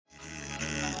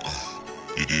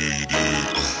You did. Yeah.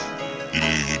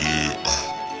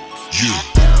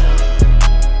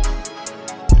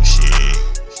 I'm saying,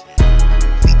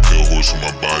 new pale horse for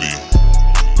my body.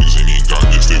 Niggas ain't even got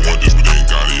this. They want this, but they ain't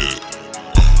got it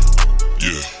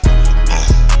yet.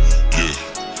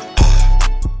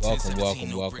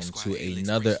 Welcome to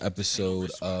another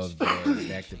episode of the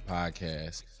Redacted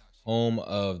Podcast, home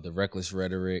of the Reckless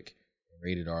Rhetoric,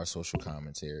 Rated R social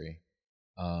commentary.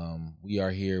 We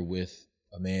are here with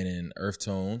a man in earth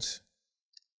tones.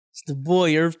 It's the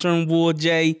boy, Earth Tone Boy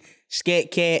J, Scat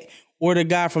Cat, or the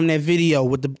guy from that video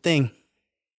with the thing.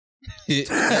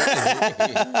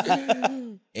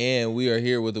 And we are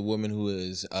here with a woman who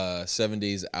is 7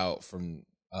 days out from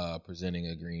presenting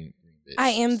a green bitch.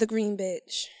 I am the green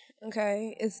bitch.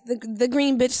 Okay, it's the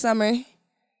green bitch summer.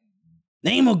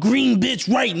 Name a green bitch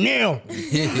right now.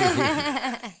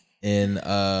 And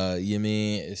you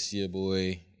mean it's your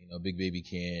boy, Big Baby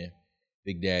Can,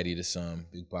 Big Daddy to some,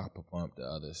 Big Papa Pump to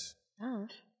others. Oh.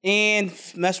 And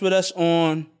mess with us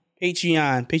on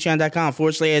Patreon,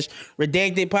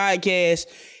 patreon.com/Redacted Podcast,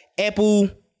 Apple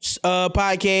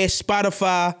Podcast,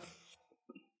 Spotify.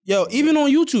 Yo, even on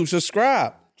YouTube,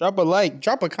 subscribe. Drop a like,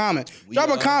 drop a comment.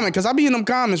 Drop a comment, because I be in them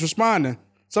comments responding.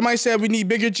 Somebody said we need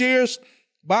bigger chairs.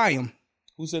 Buy them.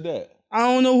 Who said that? I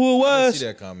don't know who it was. I didn't see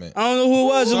that comment. I don't know who it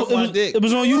was. It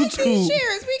was on YouTube.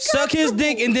 Cheers, Suck his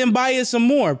dick and then buy it some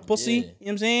more. Pussy. Yeah. You know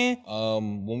what I'm saying?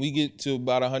 When we get to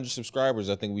about 100 subscribers,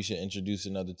 I think we should introduce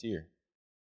another tier.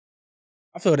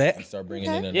 I feel that. And start bringing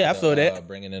in another, Yeah, I feel that.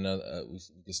 Bringing in another, we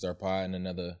can start potting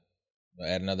another,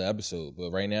 add another episode.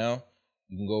 But right now,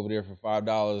 you can go over there for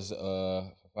 $5.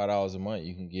 For $5 a month,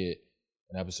 you can get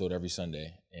an episode every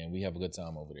Sunday, and we have a good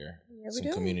time over there. Yeah, we Some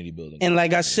do. community building. And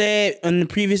like I said in the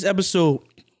previous episode,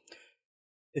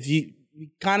 if you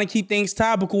kind of keep things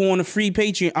topical on the free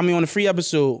on the free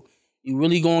episode, you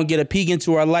really gonna get a peek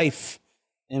into our life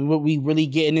and what we really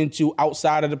getting into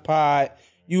outside of the pod.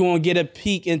 You gonna get a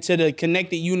peek into the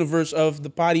connected universe of the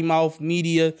Potty Mouth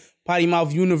Media, Potty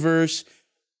Mouth universe.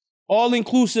 All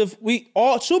inclusive. We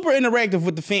all super interactive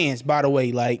with the fans, by the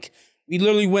way. Like, we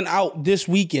literally went out this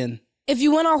weekend. If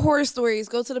you want our horror stories,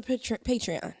 go to the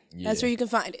Patreon. Yeah. That's where you can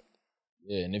find it.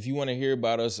 Yeah, and if you want to hear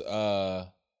about us,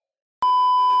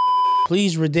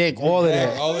 Please redact all of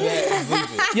that. all of that, and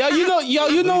bleep it.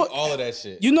 You know all of that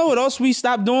shit. You know what else we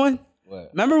stopped doing?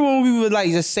 What? Remember when we would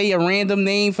like just say a random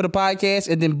name for the podcast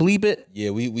and then bleep it?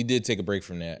 Yeah, we did take a break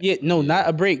from that. Yeah, no, not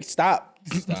a break. Stop.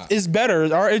 It's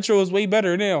better. Our intro is way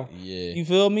better now. Yeah, You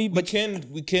feel me? we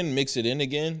can mix it in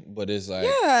again, but it's like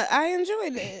Yeah, I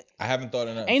enjoyed it. I haven't thought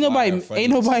enough. Ain't nobody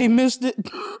missed it.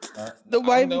 I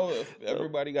know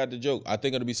everybody got the joke. I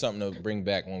think it'll be something to bring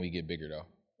back when we get bigger, though.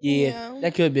 Yeah, Yeah.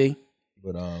 that could be.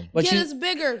 But Get us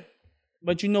bigger.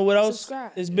 But you know what else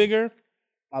Subscribe. is bigger?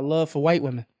 My love for white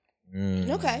women.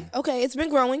 Okay. It's been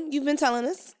growing. You've been telling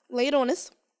us. Lay it on us.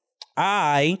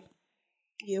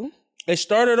 It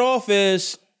started off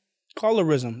as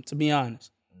colorism, to be honest.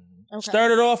 Okay.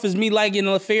 Started off as me liking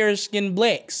the fair-skinned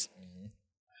blacks.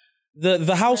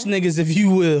 The house niggas, if you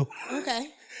will. Okay.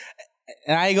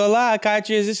 And I ain't gonna lie, I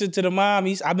transitioned to the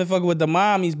mommies. I've been fucking with the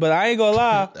mommies, but I ain't gonna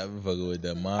lie. I've been fucking with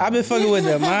that mom. I've been fucking with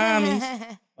the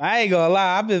mommies. I ain't gonna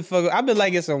lie. I've been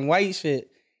liking some white shit.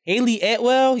 Haley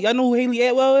Atwell. Y'all know who Haley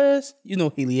Atwell is? You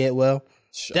know Haley Atwell.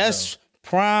 That's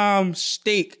prime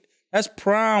steak. That's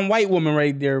prime white woman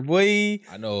right there, boy.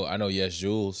 I know. Yes,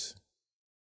 Jules.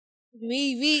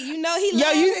 You know he.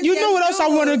 Yeah, you know what else I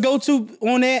want to go to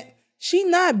on that? She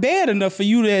not bad enough for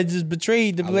you to have just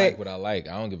betrayed the I black. like what I like.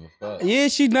 I don't give a fuck. Yeah,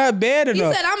 she not bad He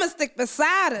enough. said I'm gonna stick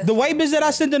beside her. The white bitch that I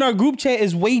sent in our group chat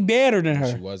is way better than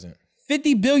She her. wasn't.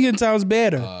 50 billion times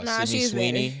better. Nah, Sydney she's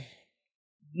Sweeney. better.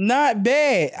 Not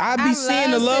bad. I be seeing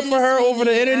the love love Sydney for her over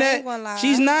the Sweeney. I internet. ain't gonna lie.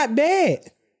 She's not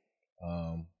bad.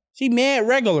 She mad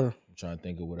regular. I'm trying to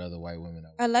think of what other white women.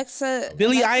 Alexa.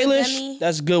 Billie Alexa Eilish, Demi.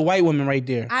 that's good white woman right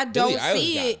there. I don't Billie Eilish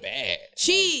see got it. bad.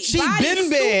 She been stupid.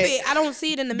 bad. I don't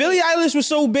see it in the Billie Eilish was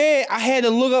so bad, I had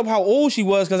to look up how old she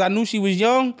was because I knew she was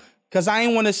young. Because I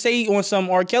didn't want to say on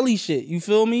some R. Kelly shit. You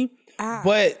feel me? But,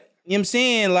 you know what I'm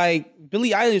saying? Like,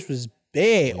 Billie Eilish was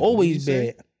bad. Always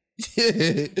bad.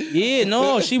 Yeah,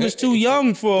 no, she was too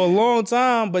young for a long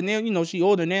time. But now, she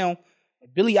older now.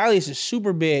 Billie Eilish is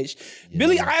super bad. Yeah.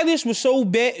 Billie Eilish was so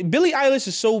bad. Billie Eilish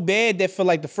is so bad that for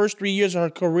like the first 3 years of her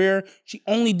career, she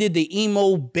only did the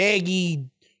emo, baggy,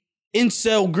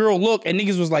 incel girl look. And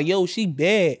niggas was like, yo, she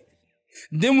bad.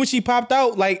 Then when she popped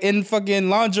out like in fucking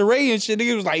lingerie and shit,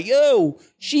 niggas was like, yo,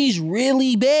 she's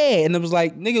really bad. And it was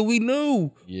like, nigga, we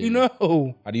knew. Yeah. You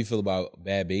know. How do you feel about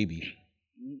Bad Baby?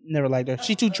 Never liked her.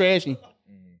 She too trashy.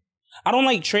 I don't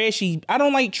like trashy,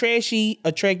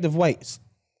 attractive whites.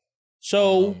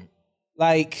 So,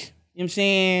 like, you know what I'm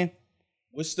saying?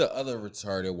 What's the other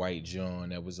retarded white John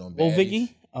that was on Baddies? Oh,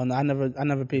 Vicky? Oh no, I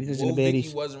never paid attention to Baddies.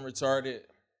 Vicky wasn't retarded.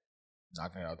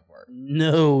 Knocking it out the park.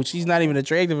 No, she's not even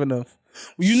attractive enough.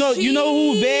 You know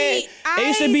who bad? It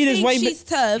used to be this white. She's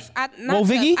tough.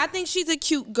 Vicky? I think she's a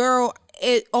cute girl.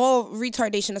 All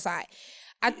retardation aside,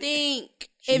 I think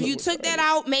if you took that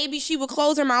out, maybe she would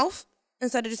close her mouth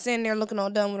instead of just sitting there looking all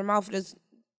dumb with her mouth just.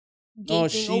 No,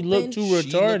 she open. looked too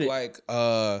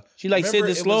retarded. She like Sid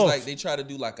the Sloth. Like they try to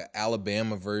do like an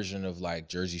Alabama version of like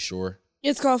Jersey Shore.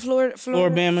 It's called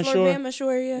Floribama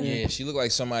Shore. Yeah, she looked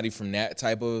like somebody from that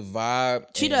type of vibe.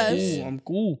 She does. Ooh, I'm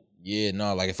cool. Yeah,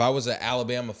 no, like if I was an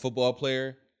Alabama football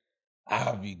player, I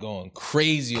would be going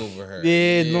crazy over her.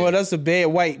 Yeah, no, that's a bad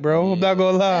white, bro. Yeah. I'm not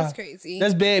gonna lie. That's crazy.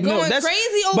 That's bad. Going that's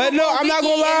crazy over. But no, I'm not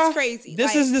gonna lie. It's crazy.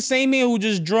 This is the same man who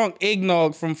just drunk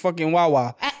eggnog from fucking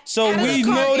Wawa. So we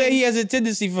know that he has a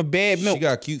tendency for bad milk. She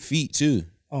got cute feet too.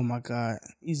 Oh my God,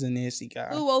 he's a nasty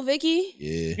guy. Ooh, Vicky.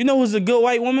 Yeah. You know who's a good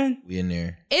white woman? We in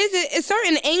there. It's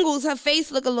certain angles, her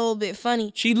face look a little bit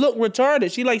funny. She look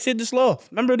retarded. She like Sid the Sloth.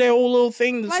 Remember that whole little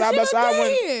thing, the like side by side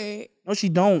one? one? No, she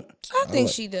don't. I think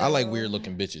she does. I like weird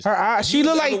looking bitches. Her eyes. She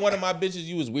look like one of my bitches.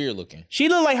 You was weird looking. She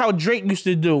look like how Drake used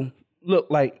to do. Look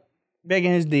like back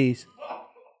in his days.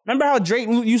 Remember how Drake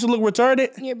used to look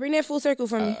retarded? Yeah, bring that full circle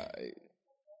for me.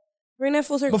 Bring that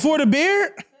full circle. Before the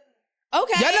beard?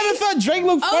 Okay. Y'all never thought Drake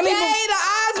looked funny? Okay, the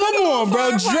eyes Come on, bro.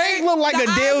 Drake look like a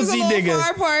Dalsy nigga.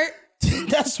 Far apart.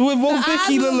 That's what Will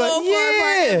Vicky look like.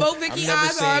 Yeah. Both Vicky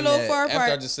eyes are a little far apart.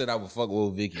 After I just said I would fuck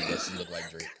Will Vicky, that she look like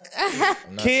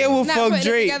Drake. Cam will fuck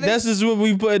Drake. That's just what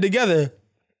we put together.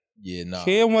 Yeah, nah.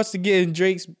 Cam wants to get in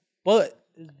Drake's butt.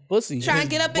 Bussy. Trying to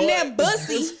get up in that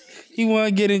bussy. He want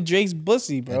to get in Drake's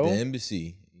bussy, bro. At the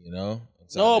embassy, you know?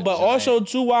 No, but also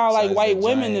too, why I like white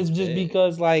women is just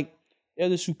because like they're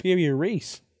the superior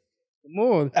race. Come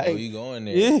on. Like, you going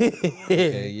there? Yeah.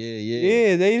 Okay,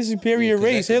 Yeah, they the superior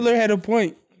race. Hitler had a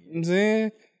point. You know what I'm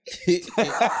saying?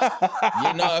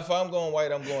 Yeah, no, if I'm going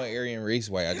white, I'm going Aryan race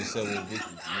white. I just said Will Vicky.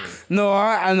 Yeah. No,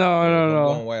 I know. If I'm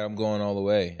going white, I'm going all the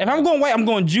way. If I'm going white, I'm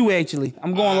going Jew actually.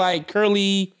 I'm going like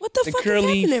curly, what the fuck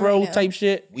curly is fro right type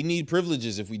shit. We need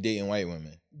privileges if we dating white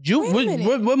women. Jew,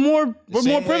 what more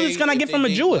privilege can I get from a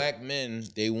Jew? Black men,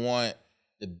 they want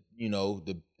the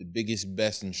biggest,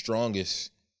 best, and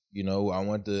strongest. You know, I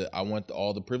want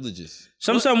all the privileges.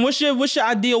 What's your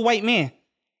ideal white man?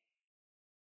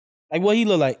 Like what he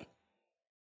look like?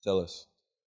 Tell us.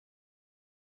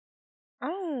 I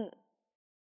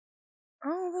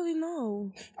don't really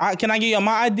know. Can I give you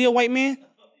my ideal white man?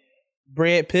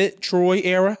 Brad Pitt, Troy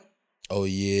era. Oh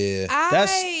yeah,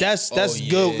 that's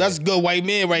good. That's good white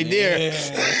man right there.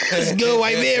 That's good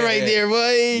white man right there,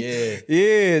 boy.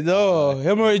 Yeah, no,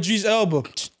 him or Idris Elba.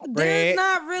 There's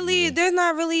not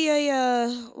really a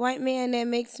white man that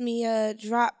makes me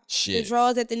drop the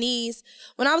drawers at the knees.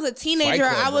 When I was a teenager,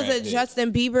 I was a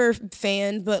Justin Bieber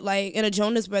fan, but like, and a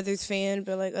Jonas Brothers fan,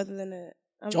 but like other than that,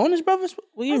 Jonas Brothers.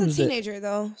 What year was a teenager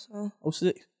though, so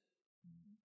 06.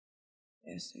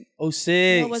 Yes, sir. 06.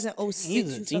 No, it wasn't 06. He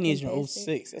was a teenager in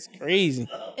 06. That's crazy.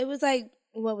 It was like,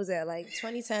 what was that, like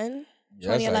 2010?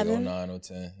 Yeah, 2011? That's like 09,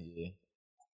 010, yeah.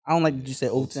 I don't like that you said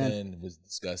 010. 010 was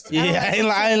disgusting. Yeah,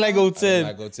 I ain't like 010. I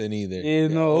didn't like 010 either. Yeah,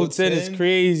 no, 010 is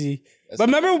crazy. But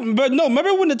remember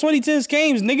when the 2010s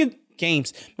came,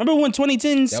 remember when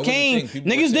 2010s came,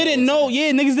 niggas didn't know.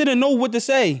 Yeah, niggas didn't know what to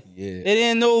say. Yeah, they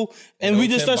didn't know, and we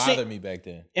just started bothered me back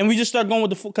then. And we just started going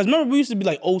with the because remember we used to be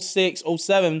like 06,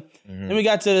 07. Then we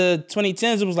got to the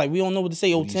 2010s. It was like we don't know what to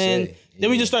say. 010.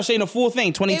 Then we just started saying the full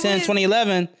thing. 2010,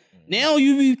 2011. Now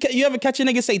you ever catch a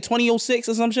nigga say 2006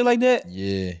 or some shit like that?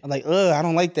 Yeah. I'm like, I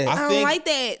don't like that. I don't like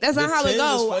that. That's not how it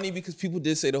goes. It's funny because people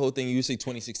did say the whole thing. You would say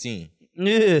 2016.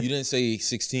 Yeah. You didn't say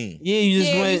 16. Yeah, you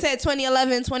just went. You said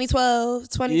 2011, 2012,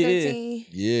 2013.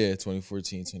 Yeah,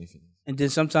 2014, 2015. And then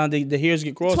sometimes the hairs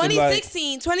get crossed.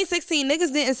 2016,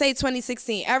 niggas didn't say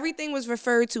 2016. Everything was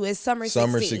referred to as summer 16.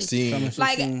 Summer 16.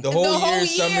 Like the whole year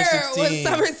summer 16. Was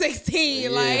summer 16. Yeah,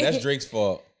 like that's Drake's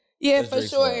fault. Yeah, for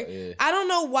sure. Yeah. I don't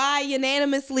know why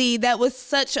unanimously that was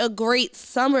such a great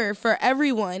summer for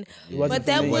everyone. But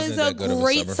that was a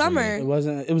great summer. It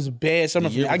wasn't. It was a bad summer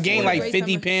for me. I gained like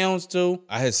 50 pounds too.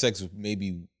 I had sex with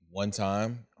maybe one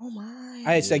time. Oh my.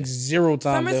 I had sex 0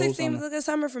 times. Summer 16 was a good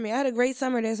summer for me. I had a great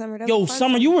summer that summer. Yo,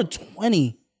 summer, you were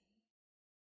 20.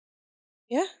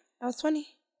 Yeah, I was 20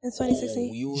 in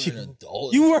 2016. You were an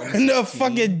adult. You were a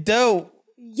fucking adult.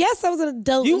 Yes, I was an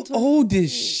adult. You old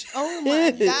as shit. Oh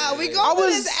my God. We go through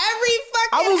this every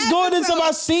fucking I was going into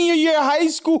my senior year of high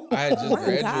school. I had just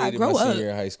graduated my senior year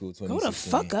of high school, 2016. Go the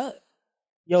fuck up.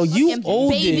 Yo, you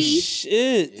old baby. as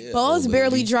shit. Yeah, Balls old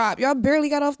barely lady. dropped. Y'all barely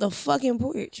got off the fucking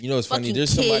porch. You know, it's funny. Fucking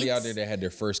There's somebody kids. out there that had their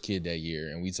first kid that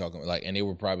year, and we talking like, and they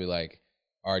were probably like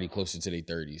already closer to their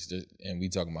 30s, and we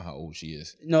talking about how old she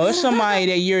is. No, it's somebody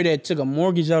that year that took a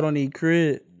mortgage out on their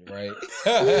crib. Right.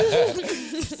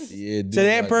 Yeah. To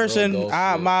that person,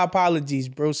 my apologies,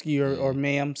 broski or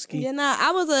ma'am. Ski. Yeah, nah,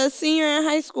 I was a senior in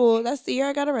high school. That's the year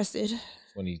I got arrested.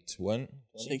 2020?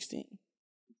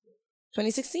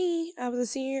 2016. I was a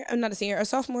senior. I'm not a senior, a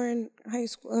sophomore in high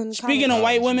school. Speaking of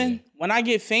white women, when I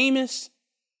get famous,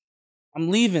 I'm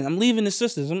leaving. I'm leaving the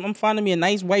sisters. I'm finding me a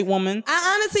nice white woman.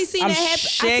 I honestly seen that happen. I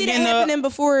see that shagging happening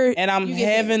before. And I'm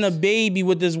having a baby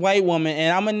with this white woman,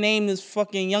 and I'm gonna name this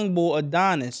fucking young boy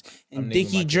Adonis and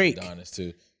Dickie Drake. Adonis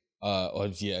too. Or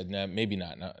yeah, nah, maybe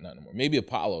not no more. Maybe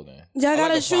Apollo then. Y'all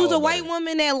gotta choose a white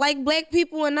woman that like black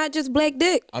people and not just black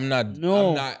dick. I'm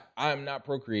not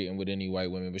procreating with any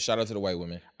white women, but shout out to the white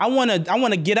women. I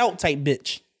wanna get out type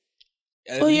bitch.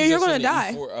 Oh yeah, you're gonna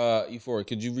die. E4,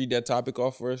 could you read that topic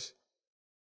off for us?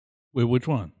 Wait, which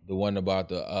one? The one about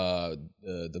the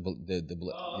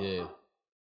yeah.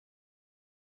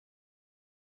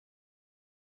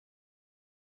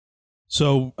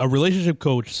 So a relationship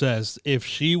coach says if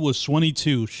she was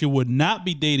 22, she would not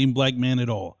be dating black men at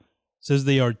all. Says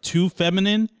they are too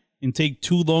feminine and take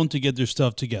too long to get their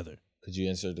stuff together. Could you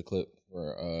insert the clip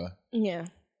for Yeah.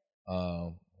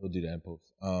 We'll do that in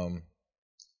post.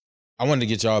 I wanted to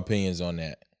get y'all opinions on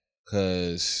that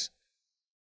because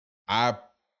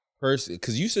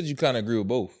because you said you kind of agree with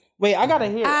both. Wait, I gotta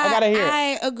hear it.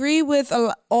 I agree with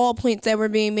all points that were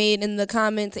being made in the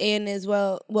comments and as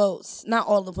well. Well, not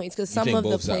all the points because some of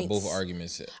the points. Both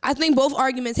arguments. I think both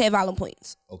arguments have valid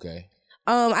points. Okay.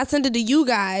 I sent it to you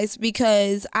guys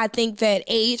because I think that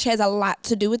age has a lot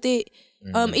to do with it.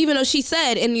 Mm-hmm. Even though she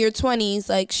said in your 20s,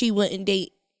 like she wouldn't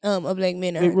date a black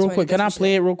man. Wait, real quick, can I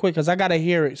play it real quick? Because I gotta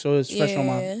hear it, so it's fresh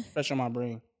on my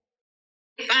brain.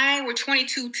 If I were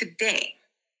 22 today,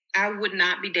 I would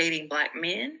not be dating black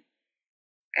men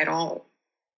at all,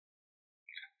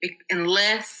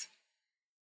 unless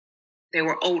they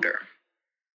were older.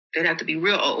 They'd have to be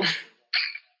real old.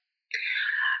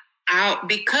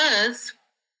 Because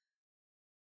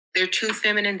they're too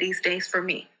feminine these days for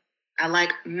me. I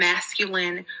like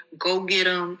masculine, go get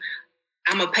them,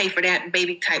 I'm going to pay for that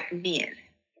baby type men,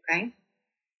 okay?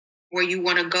 Where you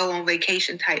want to go on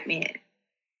vacation type men.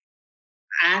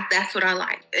 That's what I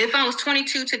like. If I was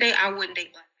 22 today, I wouldn't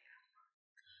date black men.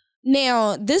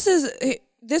 Now, this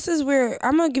is where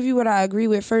I'm going to give you what I agree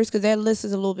with first because that list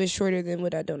is a little bit shorter than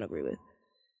what I don't agree with.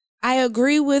 I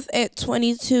agree with at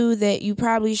 22 that you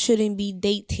probably shouldn't be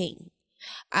dating.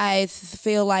 I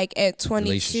feel like at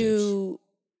 22,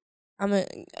 I'm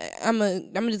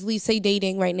gonna just leave say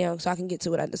dating right now so I can get to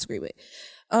what I disagree with.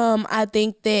 I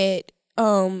think that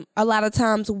a lot of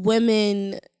times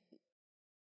women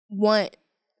want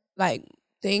like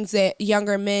things that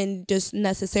younger men just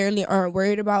necessarily aren't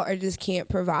worried about or just can't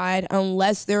provide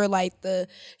unless they're like the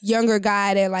younger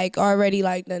guy that like already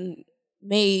like done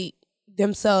made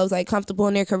themselves like comfortable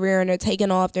in their career and they're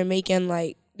taking off. They're making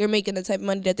the type of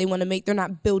money that they want to make. They're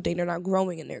not building. They're not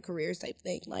growing in their careers type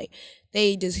thing. Like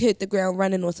they just hit the ground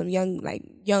running on some young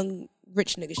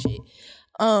rich nigga shit.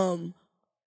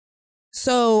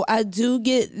 So I do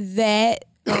get that.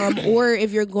 Or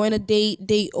if you're going to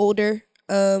date older.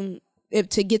 If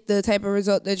to get the type of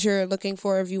result that you're looking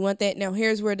for, if you want that. Now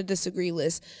here's where the disagree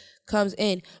list comes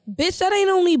in. Bitch, that ain't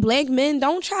only black men.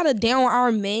 Don't try to down our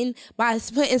men by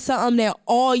putting something that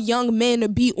all young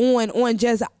men be on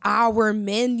just our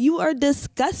men. You are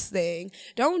disgusting.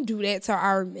 Don't do that to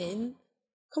our men.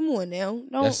 Come on now.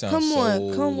 Come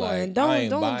on. Don't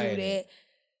do that.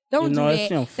 Don't do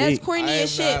that. That's corny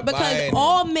as shit because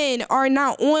all men are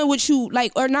not on what you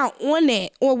like or not on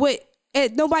that or what.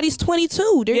 Nobody's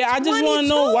 22. They're I just want to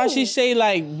know why she say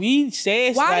like we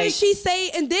said. Why did she say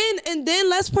and then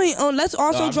let's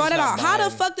also draw that out. How the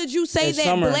fuck did you say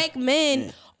that black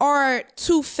men are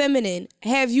too feminine?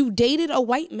 Have you dated a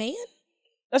white man?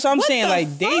 That's what I'm saying.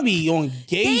 Like they be on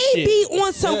gay shit. They be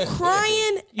on some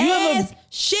crying ass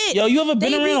shit. Yo, you ever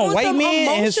been around a white man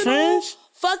and his friends?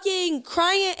 Fucking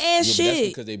crying ass shit. That's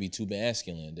because they be too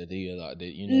masculine. That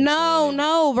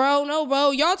No,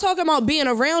 bro. Y'all talking about being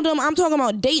around them. I'm talking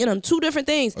about dating them. Two different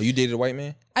things. Oh, you dated a white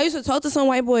man? I used to talk to some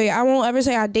white boy. I won't ever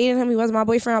say I dated him. He wasn't my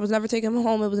boyfriend. I was never taking him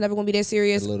home. It was never going to be that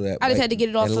serious. I just had to get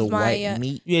it off of my...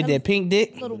 you had that pink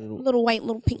dick? Little white,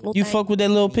 little pink little You thing. fuck with that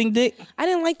little pink dick? I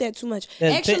didn't like that too much.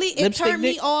 Actually, it turned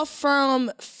me off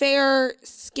from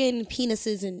fair-skinned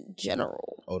penises in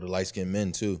general. Oh, the light-skinned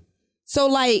men, too. So,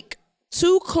 like...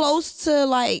 too close to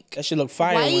like that shit look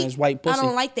fire when it's white pussy. I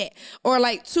don't like that. Or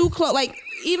like too close, like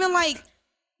even like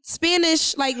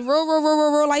Spanish, like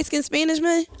real light skin Spanish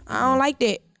man. I don't like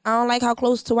that. I don't like how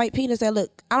close to white penis that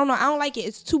look. I don't know. I don't like it.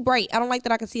 It's too bright. I don't like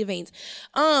that I can see the veins.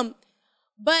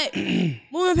 But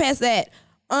moving past that,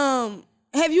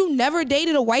 have you never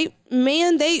dated a white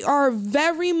man? They are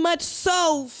very much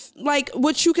so like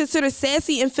what you consider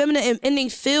sassy and feminine and ending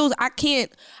feels. I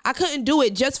couldn't do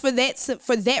it just for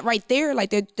that right there. Like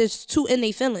there's two in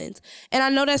their feelings. And I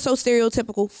know that's so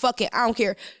stereotypical. Fuck it. I don't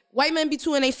care. White men be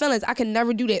two in their feelings. I can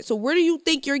never do that. So where do you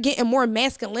think you're getting more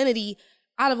masculinity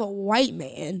out of a white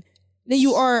man than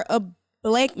you are a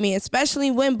black man?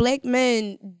 Especially when black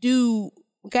men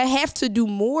have to do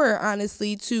more,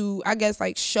 honestly, to, I guess,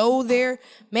 like, show their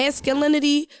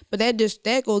masculinity. But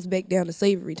that goes back down to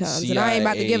slavery times. CIA, and I ain't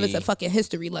about to give us a fucking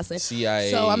history lesson.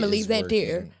 CIA so I'm going to leave that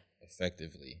there.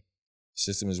 Effectively. The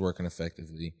system is working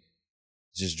effectively.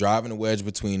 Just driving a wedge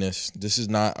between us. This is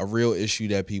not a real issue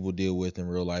that people deal with in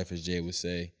real life, as Jay would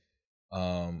say.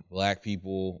 Black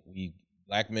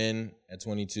men at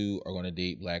 22 are going to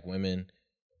date black women,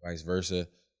 vice versa.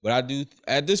 But I do,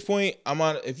 at this point,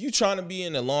 if you're trying to be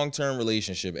in a long-term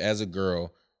relationship as a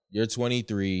girl, you're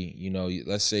 23, you know,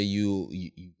 let's say you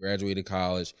graduated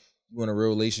college, you want a real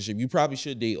relationship, you probably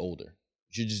should date older.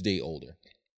 You should just date older.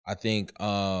 I think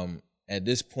at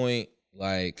this point,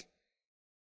 like,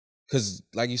 because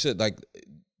like you said, like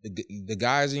the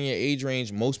guys in your age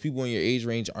range, most people in your age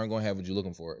range aren't going to have what you're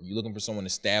looking for. You're looking for someone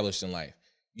established in life.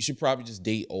 You should probably just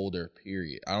date older,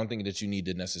 period. I don't think that you need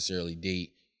to necessarily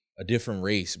date a different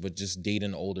race, but just date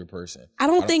an older person. I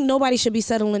don't think nobody should be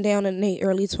settling down in their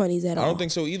early 20s at all. I don't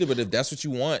think so either, but if that's what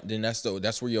you want, then that's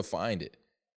where you'll find it.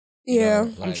 Yeah.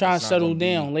 Like, I'm trying to settle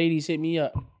down. Ladies, hit me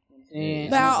up.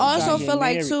 But I also feel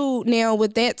like too now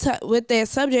with that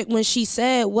subject, when she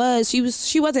said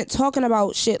she wasn't talking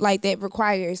about shit like that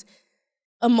requires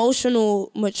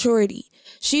emotional maturity.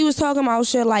 She was talking about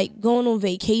shit like going on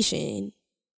vacation.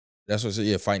 That's what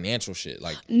financial shit,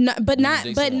 like but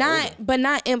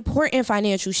not important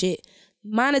financial shit,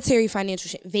 monetary financial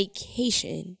shit,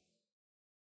 vacation.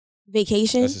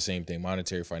 That's the same thing.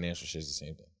 Monetary financial shit is the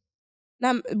same thing.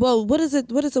 Now, well, what is it?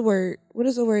 What is the word? What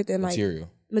is the word then? Like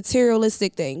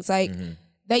materialistic things, like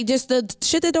they just the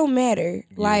shit that don't matter,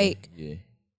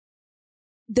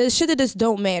 the shit that just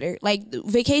don't matter. Like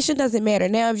vacation doesn't matter.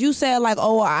 Now, if you said like,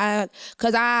 oh, I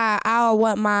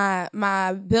want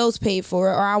my bills paid for,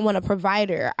 or I want a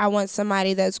provider, I want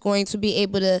somebody that's going to be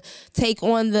able to take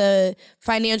on the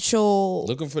financial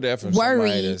looking for that from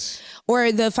worry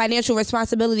or the financial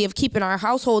responsibility of keeping our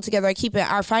household together, keeping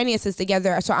our finances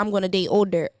together. So I'm going to date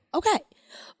older. Okay.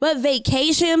 But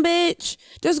vacation, bitch,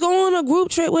 just go on a group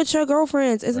trip with your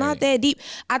girlfriends. It's not that deep.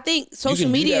 I think social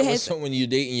media has... You can do that with someone you're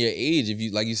dating your age. If you,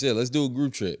 like you said, let's do a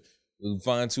group trip. We'll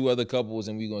find 2 other couples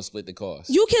and we're going to split the cost.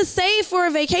 You can save for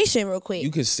a vacation real quick. You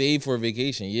can save for a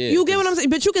vacation, yeah. You get what I'm saying?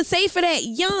 But you can save for that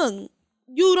young.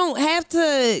 You don't have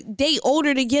to date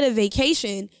older to get a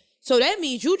vacation. So that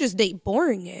means you just date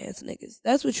boring ass niggas.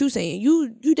 That's what you saying.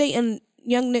 You dating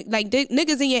young niggas. Like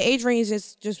niggas in your age range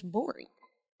is just boring.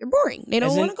 They're boring. They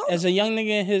don't want to go. As a young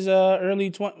nigga in his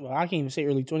early 20s, well, I can't even say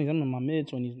early 20s. I'm in my mid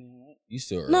 20s now. Right? You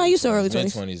still early. No, you still early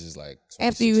 20s. Mid 20s is like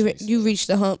after you reach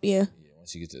the hump, yeah.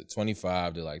 Once you get to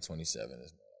 25 to like 27.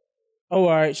 Oh,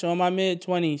 all right. So in my mid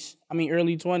 20s,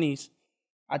 early 20s,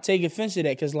 I take offense to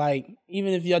that because like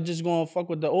even if y'all just gonna fuck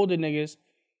with the older niggas,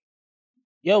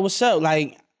 yo, what's up?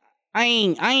 Like I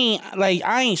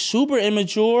ain't super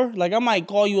immature. Like I might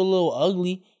call you a little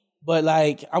ugly. But,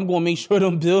 like, I'm going to make sure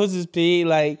them bills is paid.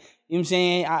 Like, you know what I'm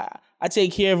saying? I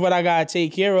take care of what I got to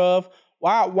take care of.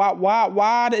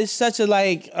 Why is such a,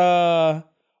 like, why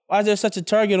is there such a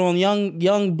target on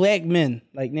young black men,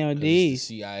 like, nowadays? It's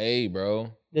the CIA,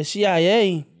 bro. The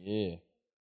CIA? Yeah.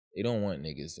 They don't want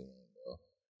niggas to win, bro.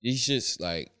 These shits,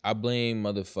 like, I blame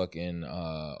motherfucking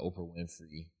Oprah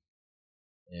Winfrey.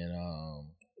 And,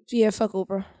 yeah, fuck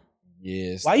Oprah.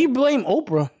 Yeah. Why you blame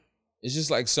Oprah? It's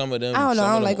just like some of them. I don't know.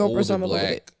 I don't like Oprah. Some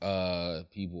black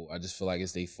people. I just feel like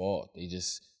it's their fault.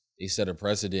 They set a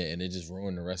precedent and it just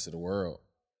ruined the rest of the world.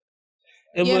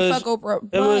 Fuck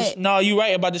Oprah. No, you're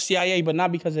right about the CIA, but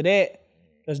not because of that.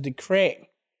 Because the crack.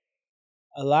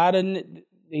 A lot of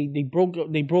they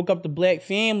broke up the black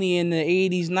family in the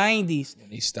 80s, 90s.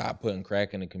 When they stopped putting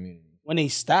crack in the community. When they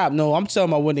stopped? No, I'm talking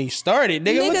about when they started.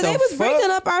 Nigga, what the they was breaking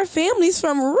up our families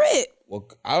from rip. Well,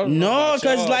 I don't know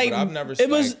because like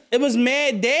it was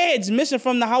mad dads missing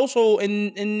from the household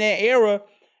in that era,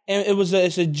 and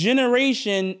it's a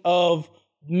generation of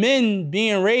men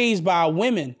being raised by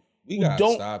women. We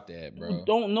gotta stop that, bro. Who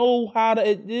don't know how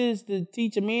it is to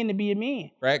teach a man to be a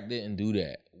man. Crack didn't do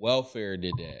that. Welfare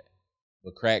did that,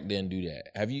 but crack didn't do that.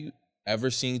 Have you ever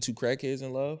seen two crackheads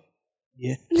in love?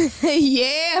 Yeah.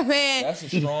 Yeah, man. That's a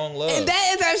strong love. And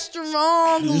that is a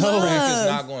strong love. Crack is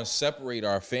not going to separate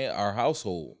our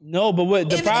household. No, but what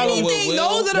the if problem? Anything,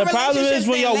 those are the problem is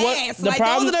when that y'all last. Those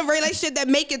are the relationships that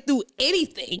make it through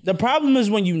anything. The problem is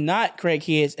when you not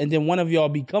crackheads and then one of y'all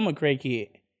become a crackhead.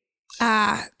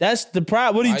 That's the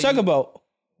problem. What are you talking about?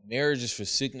 Marriage is for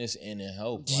sickness and in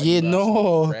health.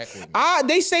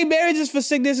 They say marriage is for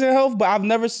sickness and health, but I've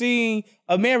never seen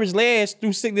a marriage last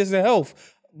through sickness and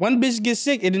health. One bitch gets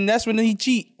sick and then that's when he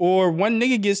cheat, or one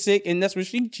nigga gets sick and that's when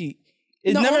she cheat.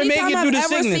 It never make it through the sickness. The only time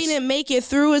I've ever seen it make it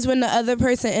through is when the other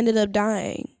person ended up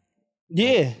dying.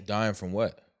 Yeah, dying from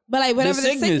what? But like whatever the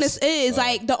sickness is,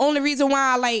 like the only reason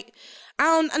why, like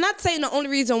I'm not saying the only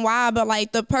reason why, but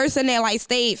like the person that like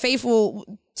stayed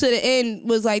faithful to the end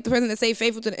was like the person that stayed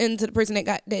faithful to the end to the person that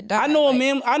died. I know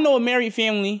I know a married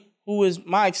family who is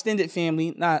my extended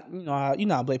family. Not you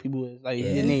know how black people is, like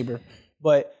your neighbor,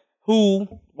 but who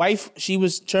wife, she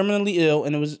was terminally ill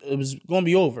and it was gonna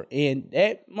be over. And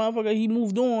that motherfucker, he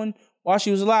moved on while she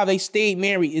was alive. They stayed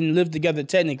married and lived together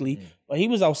technically, but he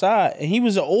was outside and he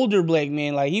was an older black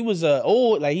man. Like he was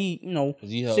old, like he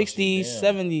 60s,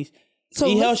 70s. So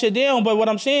he held shit down. But what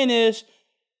I'm saying is,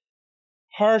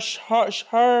 her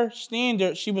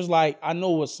standard, she was like, I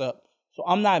know what's up. So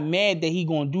I'm not mad that he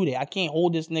gonna do that. I can't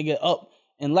hold this nigga up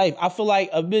in life. I feel like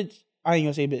a bitch, I ain't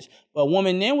gonna say bitch, but a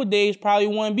woman nowadays probably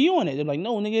wouldn't be on it. They're like,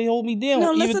 no, nigga, hold me down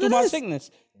even through my sickness.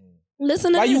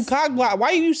 Listen to why this. You cock block?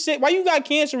 Why you sick? Why you got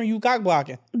cancer and you cock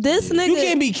blocking? This nigga, you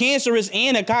can't be cancerous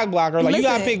and a cock blocker. Like you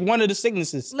gotta pick one of the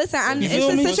sicknesses. Listen, it's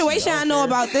a situation I know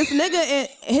about. This nigga and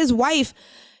his wife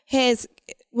has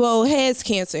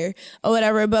cancer or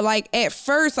whatever, but like at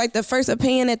first, like the first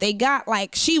opinion that they got,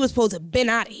 like she was supposed to have been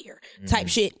out of here type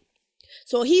shit.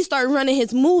 So he started running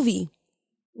his movie.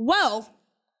 Well,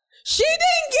 she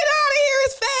didn't get out of here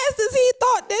as fast as he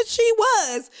thought that she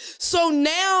was. So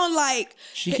now, like,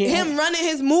 him running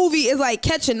his movie is, like,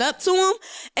 catching up to him.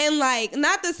 And, like,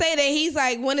 not to say that he's,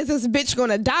 like, when is this bitch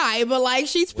gonna die? But, like,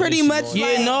 she's pretty much, like...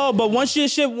 Yeah, no, but once your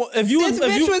shit... was been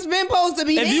supposed to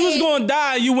be dead. If you was gonna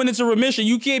die and you went into remission,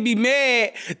 you can't be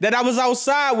mad that I was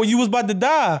outside when you was about to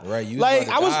die. Right, you was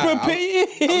I was prepared.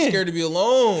 I was scared to be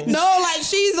alone. No, like,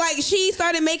 she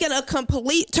started making a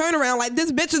complete turnaround. Like,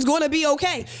 this bitch is gonna be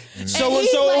okay. So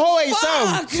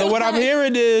what I'm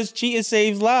hearing is cheating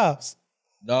saves lives.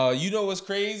 No, you know what's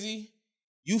crazy?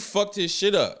 You fucked his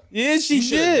shit up. Yeah, she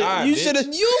did. You should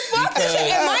have. You fucked his shit.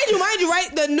 And mind you, right?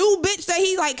 The new bitch that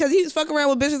he like, cause he was fucking around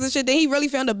with bitches and shit. Then he really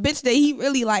found a bitch that he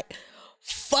really like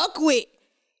fuck with.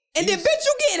 And then bitch,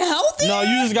 you getting healthy? No,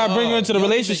 you just gotta bring her into the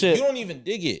relationship. You don't even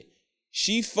dig it.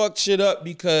 She fucked shit up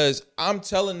because I'm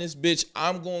telling this bitch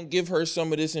I'm gonna give her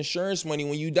some of this insurance money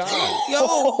when you die.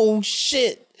 Oh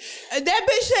shit. That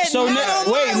bitch said, so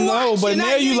but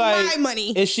now you like,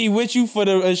 money. Is she with you for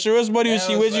the insurance money or is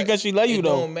she with you because she love you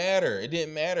though? It don't matter. It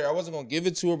didn't matter. I wasn't gonna give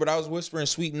it to her, but I was whispering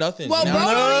sweet nothings. Well, bro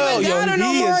don't even got her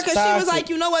no more because she was like,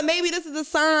 you know what? Maybe this is a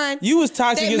sign. You was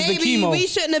toxic as the chemo. We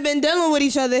shouldn't have been dealing with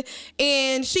each other.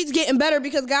 And she's getting better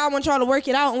because God wants y'all to work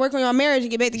it out and work on your marriage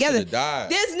and get back together. Died.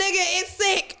 This nigga is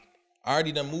sick. I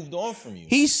already done moved on from you.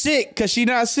 He's sick because she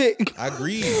not sick. I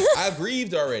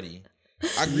grieved already.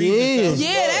 I grieved.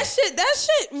 Yeah, that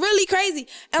shit really crazy.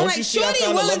 And like, shorty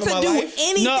willing to do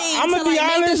anything to like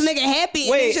make this nigga happy.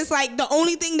 And it's just like the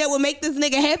only thing that would make this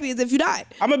nigga happy is if you died.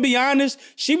 I'm gonna be honest.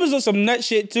 She was on some nut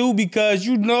shit too because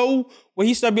when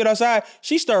he started being outside,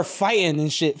 she started fighting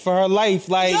and shit for her life.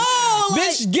 Like,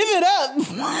 bitch, give it up.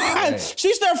 Right.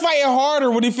 She started fighting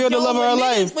harder when he felt the love of her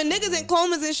life. When niggas in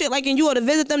comas and shit, like, and you go to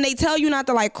visit them, they tell you not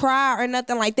to like cry or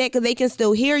nothing like that because they can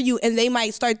still hear you and they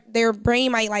might their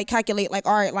brain might like calculate like,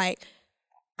 all right, like,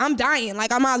 I'm dying.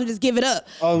 Like, I might as well just give it up.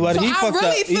 Oh, but so he I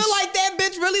really feel like that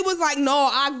bitch really was like, no,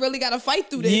 I really got to fight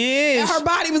through this. Yeah. And her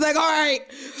body was like, all right.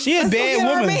 She a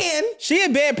bad woman. She a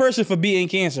bad person for beating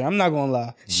cancer. I'm not going to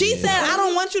lie. She said, I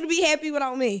don't want you to be happy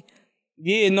without me.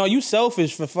 Yeah, no, you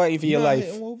selfish for fighting for your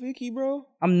life. Vicky, bro.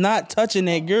 I'm not touching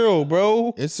that girl,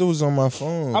 bro. It was on my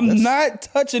phone. I'm not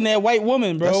touching that white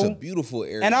woman, bro. That's a beautiful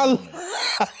area. And I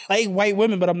like white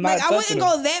women, but I'm not touching I wouldn't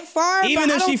go that far. Even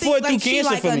if she fought through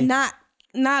cancer for me.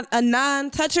 Not a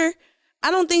non-toucher.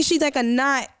 I don't think she's like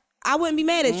I wouldn't be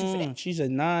mad at you for that. She's a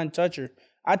non-toucher.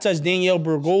 I touched Danielle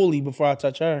Bergoli before I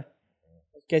touch her.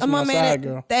 Catch me outside,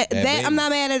 girl. That I'm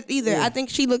not mad at either. Yeah. I think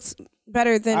she looks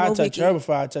better than I touch her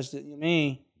before I touched it. You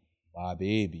mean? My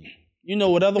baby. You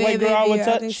know what other white girl I would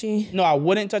touch? No, I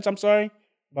wouldn't touch. I'm sorry.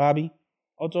 Bobby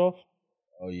Otoff.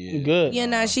 Oh yeah, good. Yeah,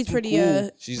 nah, she's pretty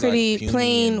cool. She's pretty like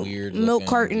plain weird milk looking.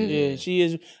 carton. Yeah, she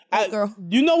is. Girl.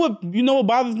 You know what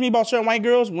bothers me about certain white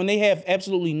girls when they have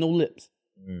absolutely no lips.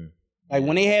 Like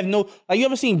when they have no, like you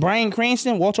ever seen Bryan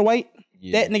Cranston, Walter White?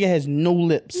 Yeah. That nigga has no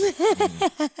lips.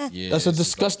 Yeah, That's a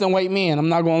disgusting white man. I'm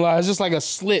not gonna lie. It's just like a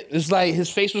slit. It's like his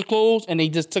face was closed and they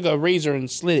just took a razor and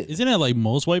slit it. Isn't that like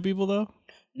most white people though?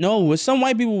 No, with some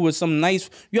white people with some nice.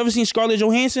 You ever seen Scarlett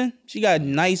Johansson? She got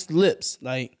nice lips.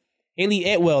 Like Haley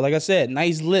Atwell, like I said,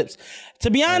 nice lips. To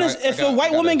be honest, if a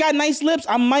white woman got nice lips,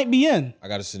 I might be in. I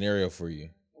got a scenario for you.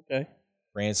 Okay.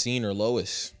 Francine or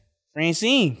Lois?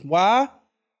 Francine. Why?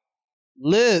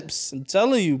 Lips. I'm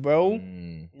telling you, bro. You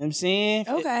know what I'm saying?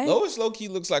 Okay. Lois low-key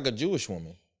looks like a Jewish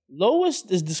woman. Lois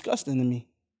is disgusting to me.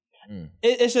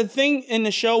 It's a thing in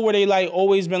the show where they like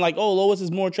always been like, oh, Lois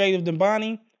is more attractive than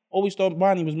Bonnie. Always thought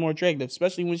Bonnie was more attractive,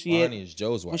 especially when she Bonnie is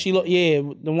Joe's wife. when she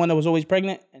the one that was always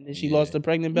pregnant, and then she lost the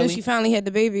pregnant belly. Then she finally had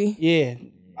the baby. Yeah,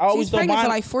 I always She's thought pregnant Bonnie.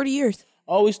 for like 40 years.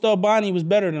 I always thought Bonnie was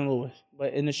better than Lois,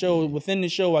 but in the show, within the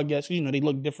show, I guess they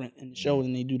look different in the show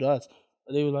than they do to us.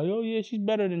 But they were like, oh yeah, she's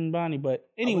better than Bonnie. But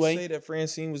anyway, I would say that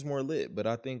Francine was more lit, but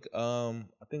I think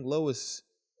Lois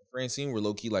and Francine were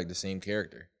low key like the same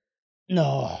character.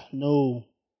 no.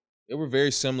 They were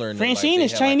very similar. In Francine that,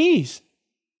 is Chinese.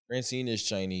 Francine is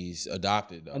Chinese,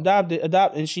 adopted though. Adopted,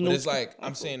 and she knows. But it's like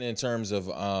I'm saying in terms of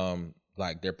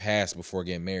like their past before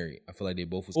getting married. I feel like they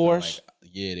both was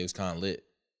they was kind of lit.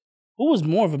 Who was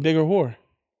more of a bigger whore?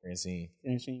 Francine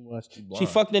was. She blonde.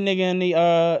 fucked the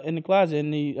nigga in the closet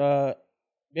in the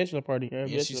bachelor party. Yeah,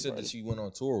 she said that she went on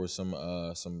tour with some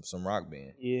rock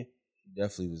band. Yeah, she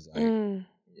definitely was like.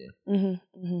 Yeah.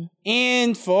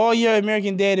 And for all your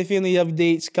American Dad and Family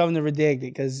updates, come to Redacted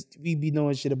because we be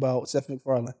knowing shit about Seth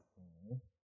MacFarlane.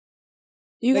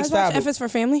 You Next guys watch topic. F is for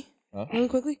Family? Huh? Really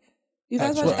quickly? You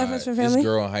guys watch F is for Family? This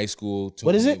girl in high school told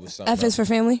What is me it? was something F is for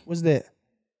Family? What's that?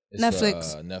 It's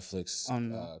Netflix. A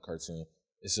Netflix cartoon.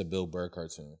 It's a Bill Burr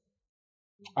cartoon.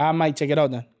 I might check it out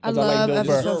then. I 'cause love Bill F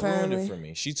is Burr. for Girl ruined it Family. for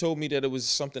me. She told me that it was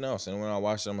something else, and when I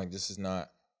watched it, I'm like, this is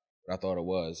not what I thought it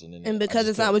was. And then And because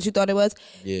it's not what you thought it was.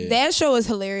 Yeah. That show is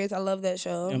hilarious. I love that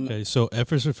show. Okay, so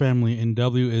F is for Family and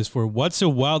W is for what's the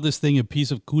wildest thing a piece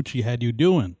of coochie had you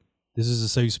doing? This is a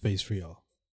safe space for y'all.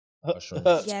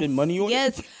 Spend money on it?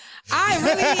 Yes.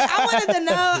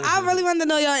 I really wanted to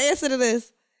know your answer to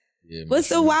this. Yeah, What's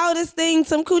the wildest thing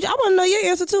some coochie? I want to know your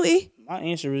answer too, E. My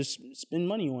answer is spend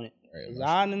money on it. Right, 'Cause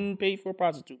I didn't pay for a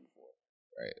prostitute before.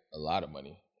 Right, a lot of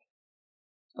money.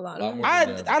 A lot A lot of more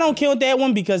money. than I don't count that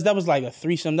one because that was like a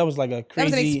threesome. That was like a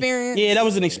crazy. That was an experience. Yeah, that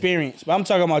was an experience. But I'm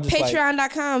talking about just like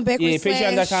Patreon.com.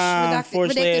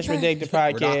 Patreon.com/redacted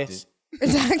podcast.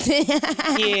 Redacted.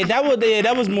 Yeah,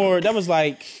 that was more. That was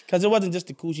like because it wasn't just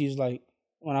the coochie. It was like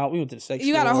we went to the sex.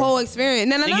 You got a store. whole experience.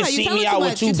 No, You you see telling me too out much.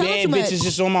 with two You telling bad too much. bitches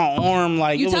just on my arm.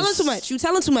 Like You it telling was, too much. You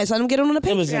telling too much. Let them get on the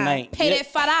Patreon. It was a night. Pay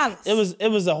that $5. It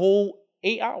was a whole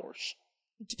 8 hours.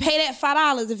 Pay that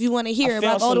 $5 if you want to hear I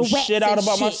about found all the some wet shit out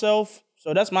about myself.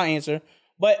 So that's my answer.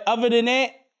 But other than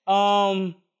that,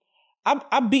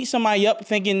 I beat somebody up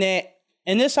thinking that,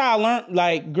 and this how I learned,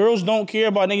 like, girls don't care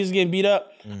about niggas getting beat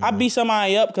up. I beat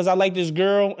somebody up because I like this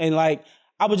girl, and like,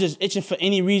 I was just itching for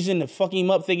any reason to fuck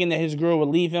him up, thinking that his girl would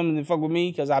leave him and then fuck with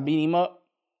me because I beat him up.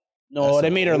 No, That's they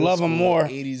made her old love him school more.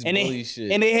 80s And bully they,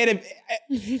 shit. and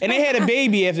they had a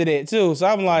baby after that too. So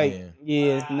I'm like,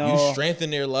 yeah, no. You strengthen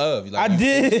their love. Like, I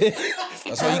did.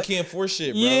 That's why you can't force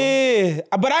shit, bro. Yeah,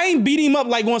 but I ain't beat him up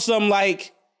like on some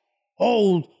like,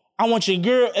 oh, I want your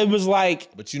girl. It was like,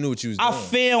 But you knew what you was doing. I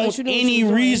found But you knew what any you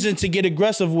was doing. reason to get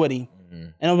aggressive with him.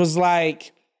 And it was like,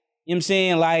 you know what I'm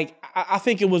saying? Like, I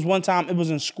think it was one time, it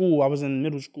was in school. I was in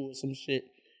middle school or some shit.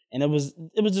 And it was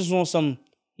just on some,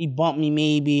 he bumped me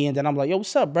maybe. And then I'm like, yo,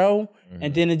 what's up, bro?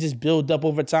 And then it just built up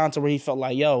over time to where he felt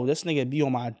like, yo, this nigga be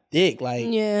on my dick. Like,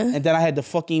 Yeah. And then I had to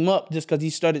fuck him up just because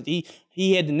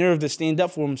he had the nerve to stand up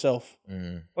for himself.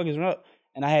 Fuck his up.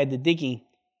 And I had to dick him.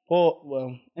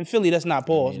 Well, in Philly, that's not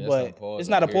pause, that's but not pause it's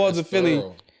not a out here. pause in That's Philly.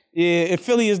 thorough. Yeah, in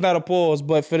Philly, it's not a pause,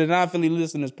 but for the non-Philly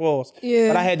listeners, pause. Yeah.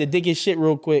 But I had to dig his shit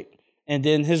real quick. And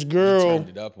then his You girl, turned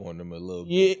it up on them a little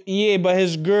bit. yeah, but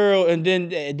his girl, and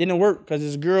then it didn't work because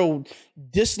his girl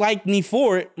disliked me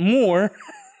for it more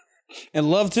and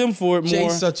loved him for it more.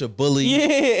 Jay's such a bully.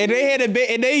 Yeah, and they had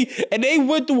and they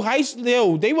went through high school.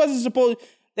 Yo, they wasn't supposed.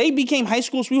 They became high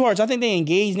school sweethearts. I think they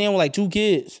engaged now with like 2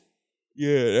 kids.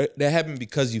 Yeah, that happened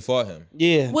because you fought him.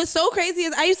 Yeah, What's so crazy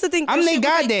is I used to think I'm this their shit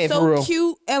was, like, goddad, so for real.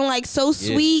 cute and like so Yeah,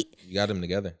 sweet. You got them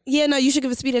together. Yeah, no, you should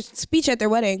give a speech at their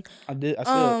wedding. I did. I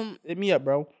said, hit me up,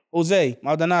 bro. Jose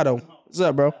Maldonado, what's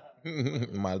up, bro?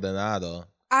 Maldonado.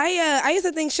 I used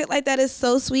to think shit like that is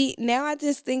so sweet. Now I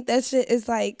just think that shit is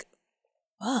like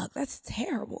Fuck, that's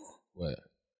terrible. What?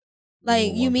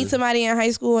 Like, you meet somebody in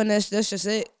high school and that's just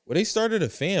it. Well, they started a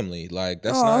family. Like,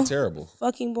 that's not terrible.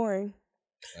 Fucking boring.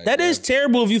 Like, that is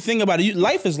terrible if you think about it.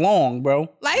 Life is long, bro.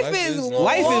 Life is long.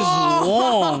 Life is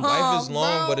long. Life is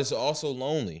long, but it's also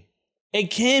lonely. It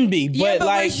can be, but but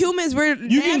like we're humans,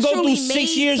 you can go through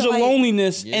 6 years of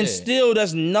loneliness and still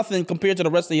that's nothing compared to the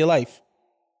rest of your life.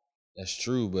 That's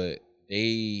true, but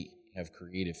they have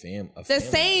created the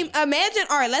same. Imagine,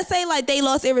 all right, let's say like they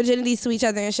lost their virginities to each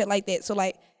other and shit like that. So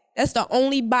like that's the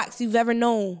only box you've ever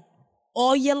known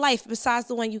all your life besides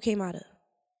the one you came out of.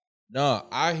 No,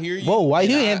 I hear you. Whoa, why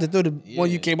you have to throw the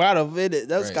one you came out of it?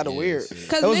 That's kind of weird.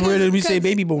 That was weird that we say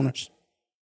baby boners.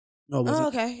 No, it wasn't. Oh,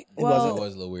 okay. It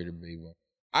was a little weird to baby boner.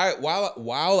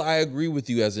 While I agree with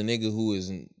you as a nigga who is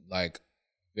like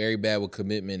very bad with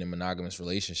commitment and monogamous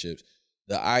relationships,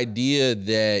 the idea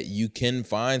that you can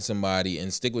find somebody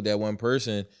and stick with that one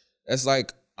person, that's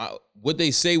like what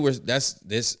they say.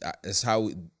 That's how,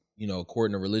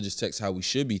 according to religious texts, how we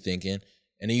should be thinking.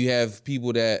 And then you have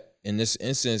people that, in this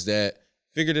instance, that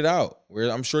figured it out.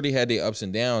 Where I'm sure they had their ups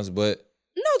and downs, but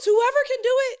no, to whoever can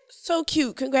do it, so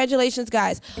cute. Congratulations,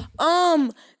 guys.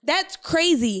 That's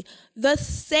crazy. The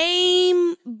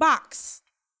same box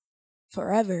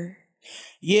forever.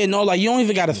 Yeah, no, like you don't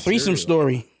even got a threesome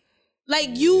story.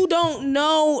 Like you don't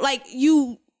know, like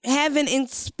you haven't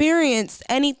experienced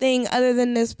anything other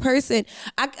than this person.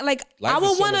 I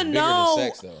would want to know,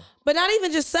 sex, but not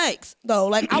even just sex though.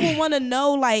 Like I would want to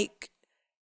know, like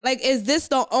is this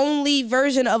the only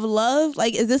version of love?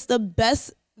 Like is this the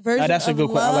best version that's a of good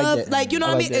love? I like that. Like you know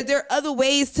what I mean? That. Is there other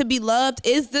ways to be loved?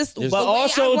 Is this? But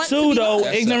also too though,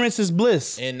 ignorance is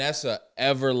bliss, and that's an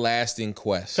everlasting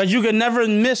quest. Because you could never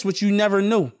miss what you never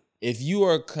knew. If you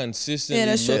are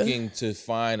consistently looking to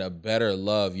find a better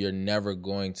love, you're never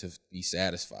going to be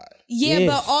satisfied. Yeah,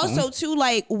 but also too,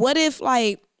 like, what if,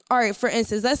 like, all right, for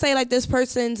instance, let's say like this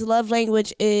person's love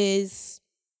language is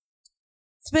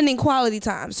spending quality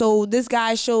time. So this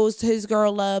guy shows his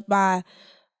girl love by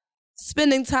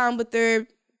spending time with her,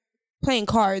 playing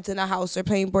cards in a house or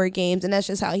playing board games, and that's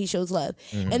just how he shows love.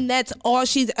 Mm-hmm. And that's all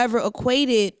she's ever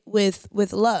equated with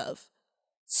love.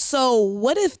 So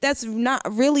what if that's not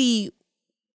really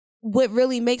what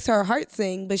really makes her heart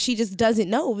sing, but she just doesn't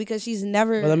know because she's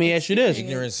never. But let me ask you this: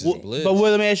 ignorance is bliss. But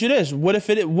let me ask you this: what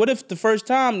if the first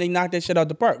time they knocked that shit out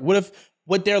the park? What if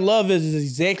what their love is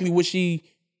exactly what she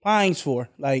pines for?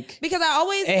 Like because I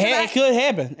always it could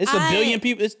happen. It's a billion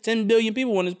people. It's 10 billion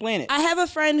people on this planet. I have a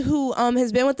friend who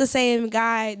has been with the same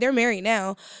guy. They're married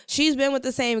now. She's been with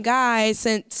the same guy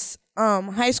since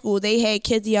high school. They had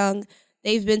kids young.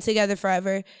 They've been together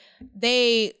forever.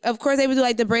 Of course, they would do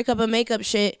like the breakup and makeup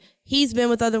shit. He's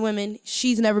been with other women.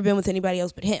 She's never been with anybody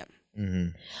else but him.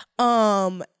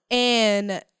 Mm-hmm.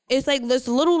 And it's like this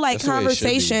little like that's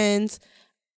conversations.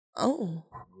 Oh.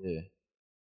 Yeah.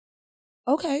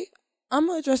 Okay. I'm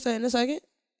gonna address that in a second.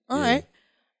 All right.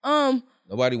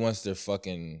 Nobody wants their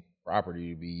fucking property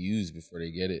to be used before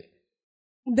they get it.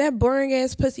 That boring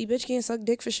ass pussy bitch can't suck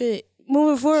dick for shit.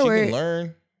 Moving forward. She can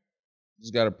learn.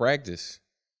 Just gotta practice.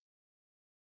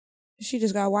 She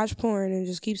just gotta watch porn and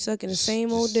just keep sucking the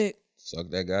same old dick. Suck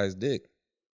that guy's dick.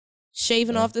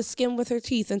 Shaving off the skin with her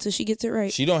teeth until she gets it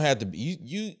right. She don't have to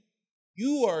be.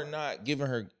 You are not giving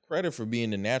her credit for being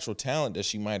the natural talent that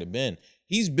she might have been.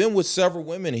 He's been with several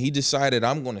women and he decided,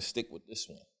 I'm going to stick with this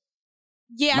one.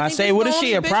 Yeah, I say, what is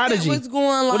she, a prodigy?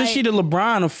 What is she, the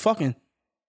LeBron of fucking?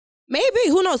 Maybe,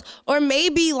 who knows? Or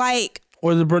maybe like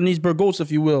Or the Bernice Burgos,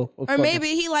 if you will. Or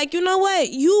maybe he like, you know what?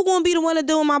 You gonna be the one to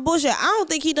doing my bullshit. I don't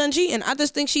think he done cheating. I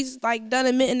just think she's like done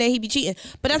admitting that he be cheating.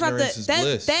 But that's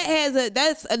not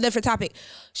that's a different topic.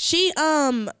 She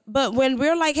but when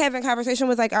we're like having conversation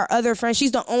with like our other friends,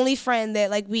 she's the only friend that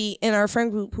like we in our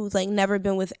friend group who's like never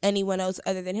been with anyone else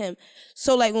other than him.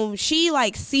 So like when she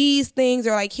like sees things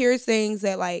or like hears things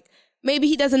that like maybe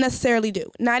he doesn't necessarily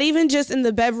do, not even just in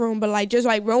the bedroom, but like just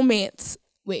like romance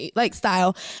like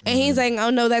style, and he's like, oh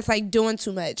no, that's like doing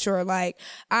too much, or like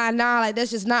like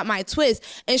that's just not my twist.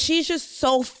 And she's just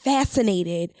so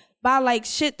fascinated by like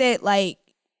shit that like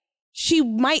she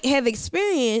might have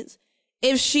experienced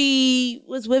if she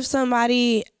was with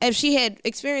somebody, if she had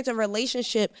experienced a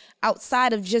relationship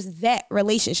outside of just that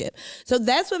relationship. So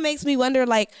that's what makes me wonder,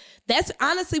 like that's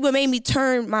honestly what made me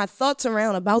turn my thoughts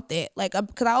around about that, like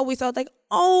because I always thought like,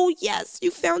 oh yes,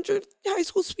 you found your high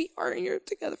school sweetheart and you're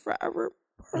together forever.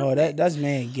 Oh, that's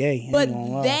man gay. But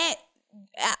that,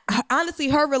 honestly,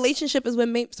 her relationship is what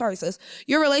made, sorry sis,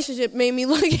 your relationship made me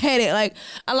look at it like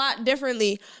a lot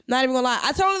differently. Not even gonna lie.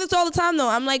 I tell her this all the time though.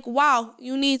 I'm like, wow,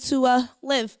 you need to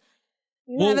live.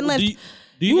 You haven't lived.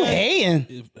 You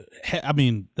hating? I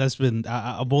mean, that's been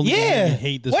I've only been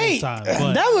hate this whole time.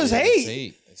 But that was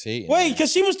hate. It's hate. Wait,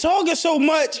 because she was talking so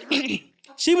much.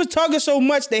 She was talking so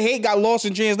much the hate got lost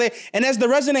in translation. And as the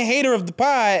resident hater of the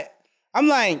pod, I'm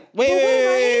like,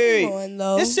 wait.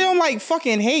 This sound like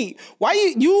fucking hate.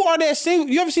 Why you are that single?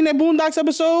 You ever seen that Boondocks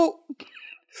episode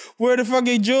where the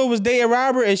fucking Jill was dating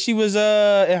Robert and she was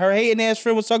and her hating ass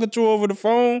friend was talking to her over the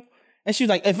phone? And she was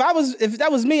like, if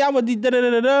that was me, I would da da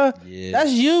da da. Yeah. That's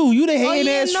you. You the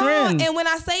hating ass friend. And when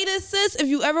I say this, sis, if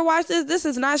you ever watch this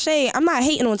is not shade. I'm not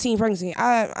hating on teen pregnancy.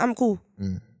 I'm cool.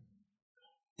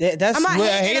 That's what a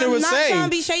hater would say.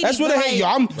 That's what a hater.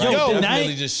 I ain't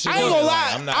gonna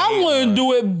lie. I wouldn't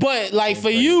do it, but like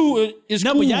for you, it's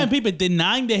cool. But young people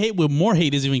denying the hate with more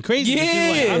hate is even crazy.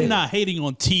 Yeah, like, I'm not hating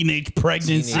on teenage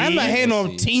pregnancy. I'm not hating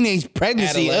on teenage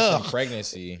pregnancy.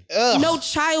 Pregnancy. No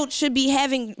child should be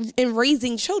having and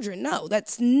raising children. No,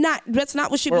 that's not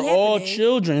what should be happening. We're all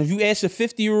children. If you ask a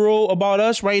 50-year-old about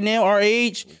us right now, our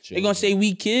age, they're gonna say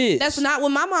we kids. That's not what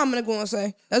my mom gonna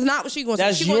say. That's not what she's gonna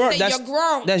say. She's gonna say you're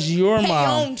grown. That's your mom.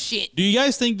 Your own shit. Do you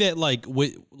guys think that like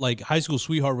with like high school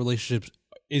sweetheart relationships,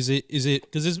 is it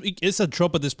because it's a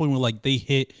trope at this point where like they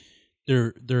hit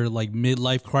their like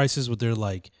midlife crisis where they're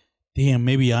like, damn,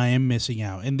 maybe I am missing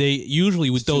out, and they usually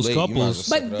with those couples.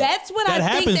 But that's what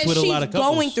I think that she's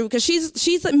going through because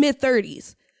she's in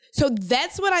mid-30s, so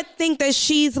that's what I think that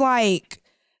she's like.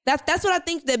 That's what I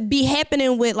think that be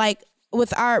happening with like.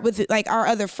 With our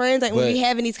other friends, like when we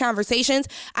having these conversations,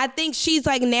 I think she's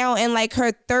like now in like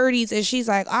her 30s, and she's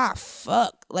like,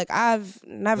 fuck, like I've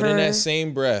never. But in that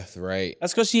same breath, right?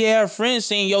 That's because she had her friends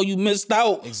saying, "Yo, you missed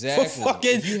out." Exactly. For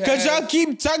fucking, because y'all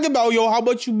keep talking about how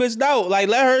much you missed out. Like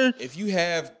let her. If you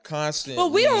have constant,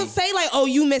 but we don't say like, "Oh,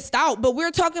 you missed out," but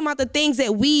we're talking about the things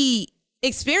that we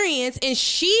experience, and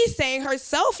she's saying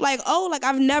herself like, "Oh, like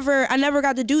I never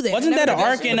got to do that." Wasn't that an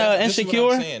arc in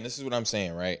Insecure? This is what I'm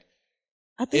saying, right?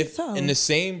 I think so. In the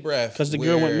same breath, because the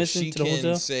girl went missing to the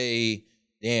hotel. Say,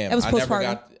 "Damn,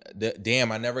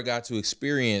 I never got to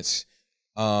experience,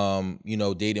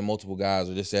 dating multiple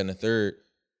guys or this, that, and the third."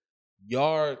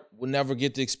 Y'all will never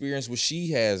get to experience what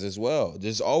she has as well.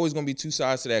 There's always going to be two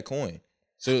sides to that coin.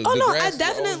 So, I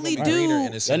definitely do.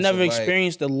 I never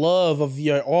experienced the love of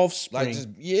your offspring.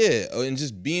 And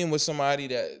just being with somebody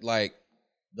that, like,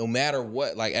 no matter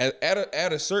what, like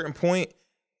at a certain point.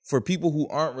 For people who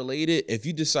aren't related, if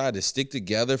you decide to stick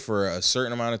together for a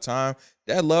certain amount of time,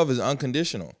 that love is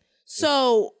unconditional.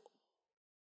 So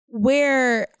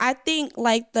where I think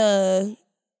like the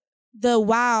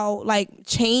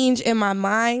change in my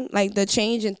mind, like the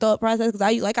change in thought process, because I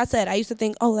used to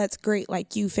think, oh, that's great.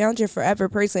 Like you found your forever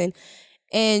person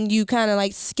and you kind of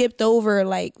like skipped over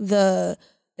like the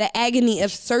agony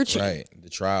of searching. Right. The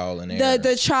trial and error.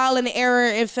 The trial and error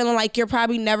and feeling like you're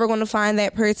probably never going to find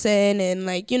that person and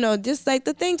like, just like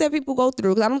the things that people go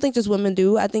through. Because I don't think just women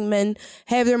do. I think men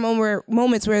have their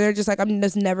moments where they're just like, I'm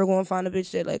just never going to find a bitch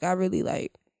that like I really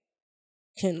like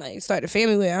can like start a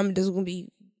family with. I'm just going to be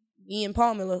me and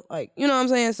Pamela. Like, you know what I'm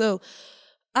saying? So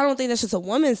I don't think that's just a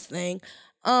woman's thing.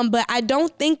 But I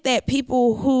don't think that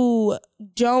people who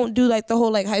don't do like the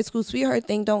whole like high school sweetheart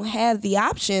thing don't have the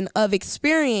option of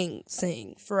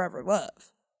experiencing forever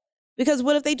love. Because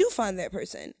what if they do find that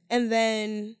person and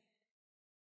then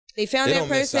they found that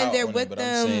person, they're with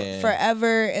them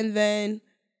forever, and then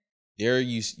your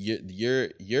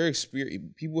experience.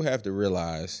 People have to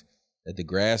realize that the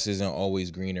grass isn't always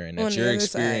greener, and that your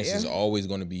experience is always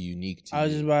going to be unique to you. I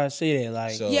was just about to say that,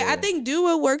 like, I think do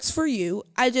what works for you.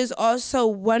 I just also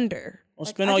wonder. Don't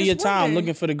spend all your time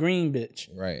looking for the green bitch,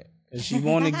 right? Because she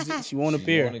won't exist. She won't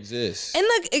appear. She won't exist. And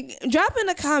look, drop in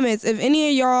the comments if any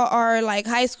of y'all are like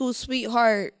high school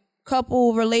sweetheart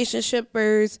couple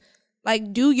relationshipers.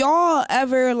 Like, do y'all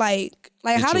ever like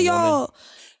how do y'all? Woman.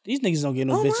 These niggas don't get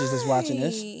no bitches that's watching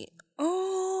this.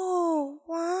 Oh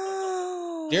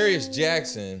wow. Darius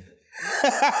Jackson.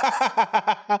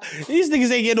 These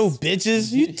niggas ain't get no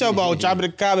bitches. You talk about dropping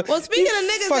the comment. Well, speaking of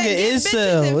niggas that get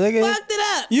bitches, fucked it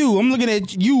up. I'm looking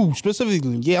at you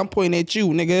specifically. Yeah, I'm pointing at you,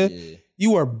 nigga. Yeah.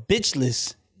 You are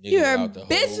bitchless. You are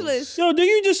bitchless. Yo, did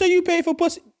you just say you paid for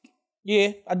pussy?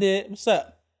 Yeah, I did. What's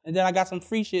up? And then I got some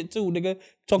free shit too, nigga.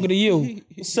 Talking to you.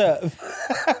 What's up? You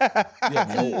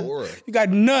have no aura. You got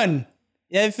none.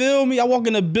 You feel me? I walk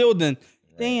in the building.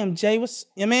 Damn, Jay, what's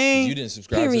you mean? You didn't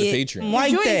subscribe to the Patreon.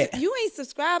 Like that. You ain't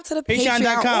subscribed to the Patreon.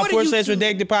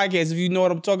 Patreon.com/redacted podcast. If you know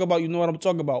what I'm talking about, you know what I'm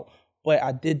talking about. But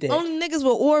I did that. Only niggas with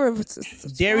aura.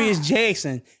 Darius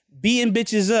Jackson beating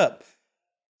bitches up.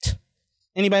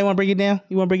 Anybody want to break it down?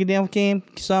 You want to break it down, Cam?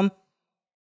 Some?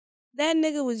 That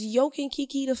nigga was yoking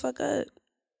Kiki the fuck up.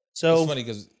 So it's funny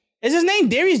because Is his name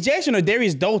Darius Jackson or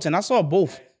Darius Dalton? I saw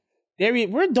both.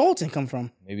 Where'd Dalton come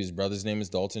from? Maybe his brother's name is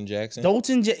Dalton Jackson.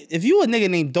 If you a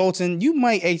nigga named Dalton, you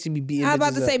might actually be beating. I was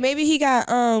about to say maybe he got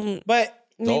but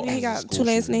maybe he got two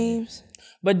last names.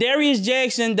 But Darius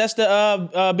Jackson, that's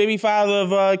the baby father of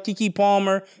Keke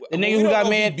Palmer, the nigga who got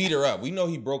mad. He beat her up. We know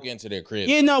he broke into their crib.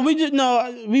 Yeah, no, we just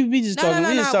talking. We just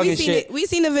talking shit. We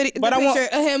seen the video, the picture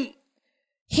of him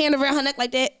hand around her neck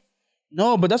like that.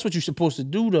 No, but that's what you're supposed to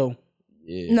do though.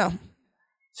 Yeah. No.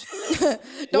 Don't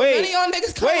none of y'all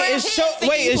niggas come around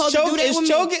serious? I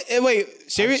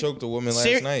choked a woman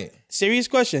last night. Serious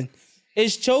question.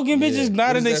 Is choking bitches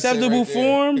not an acceptable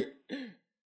form?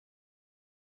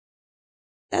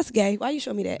 That's gay. Why you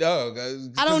show me that? No,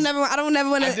 I don't never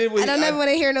want to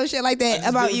hear no shit like that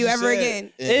about you ever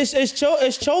again. Is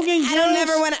choking? I don't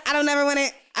never want to.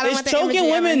 Is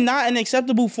choking women not an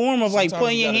acceptable form of like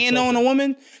putting your hand on a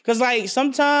woman? Because like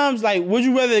sometimes, like, would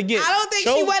you rather get? I don't think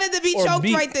she wanted to be choked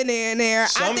right then and there.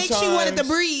 I think she wanted to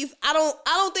breathe. I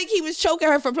don't think he was choking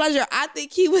her for pleasure. I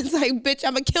think he was like, "Bitch,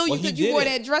 I'm gonna kill you because you wore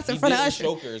that dress in front of Usher."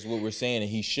 Choker is what we're saying,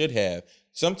 and he should have.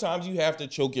 Sometimes you have to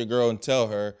choke your girl and tell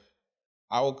her,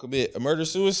 I will commit a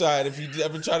murder-suicide if you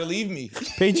ever try to leave me.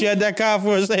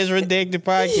 Patreon.com/redacted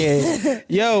podcast.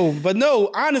 Yo, but no,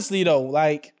 honestly though,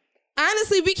 like.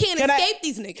 Honestly, we can't escape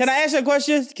these niggas. Can I ask a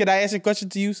question? Can I ask a question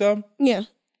to you, Sam? Yeah.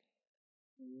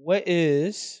 What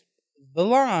is the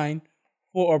line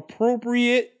for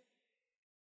appropriate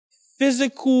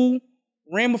physical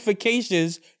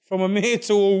ramifications from a man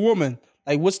to a woman?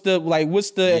 What's the when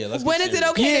is it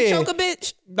okay to choke a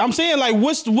bitch? I'm saying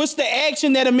what's the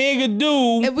action that a man could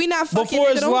do if we not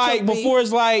fucking before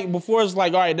it's like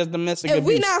all right, that's domestic abuse. If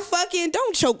we not fucking,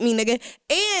 don't choke me, nigga. And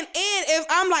if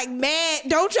I'm like mad,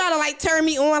 don't try to like turn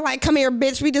me on like come here,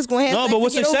 bitch. We just gonna have but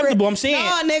what's acceptable? I'm saying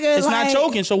nigga, it's not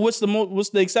choking. So what's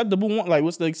the acceptable one? Like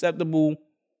what's the acceptable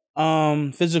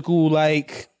physical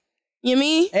like you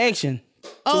mean action?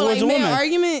 Oh, like man,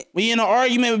 argument? We in an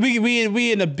argument.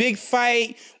 We in a big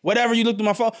fight. Whatever, you look through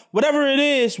my phone. Whatever it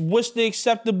is, what's the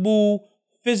acceptable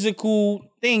physical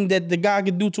thing that the guy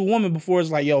could do to a woman before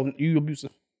it's like, yo, you abusive?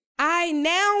 I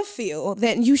now feel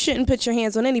that you shouldn't put your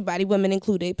hands on anybody, women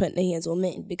included, putting their hands on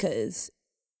men, because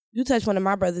you touch one of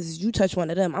my brothers, you touch one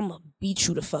of them, I'm going to beat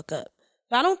you the fuck up.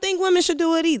 But I don't think women should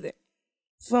do it either. You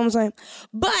know what I'm saying?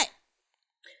 But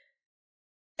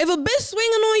if a bitch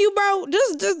swinging on you, bro,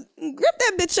 just grip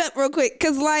that bitch up real quick.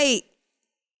 Cause like,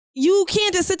 you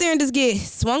can't just sit there and just get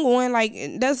swung on. Like,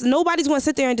 nobody's gonna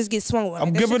sit there and just get swung on.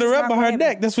 I'm gripping her up on her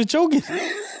neck. That's what choking.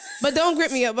 But don't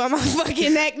grip me up on my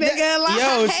fucking neck, nigga. Like,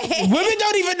 yo, women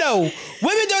don't even know.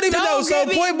 So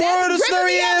point moral of the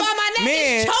story is,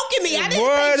 man, choking me. I didn't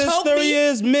moral of say the choke story me.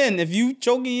 Is, men, if you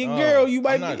choking your girl, you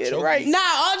might be getting it right. Nah,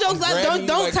 all jokes left,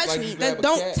 don't touch me.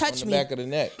 Don't touch me. Back of the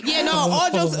neck. Yeah, no, all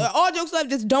jokes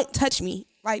left, just don't touch me.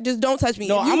 Like, just don't touch me.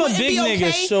 No, I'm a big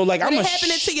nigga, so like I'm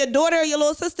happening to your daughter or your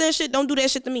little sister and shit, don't do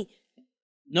that shit to me.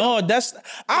 No, that's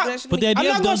but the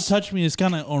idea of don't touch me is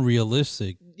kind of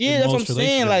unrealistic. Yeah, that's what I'm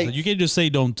saying. Like, you can't just say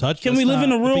don't touch. Can we live in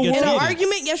the real world? In an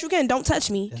argument, yes, you can. Don't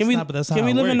touch me. Can we live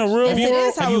in the real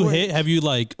world? Have you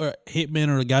like hit men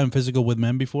or gotten physical with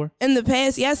men before? In the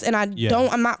past, yes, and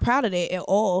I'm not proud of that at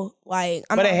all. Like,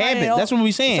 but it happened. That's what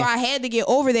we saying. So I had to get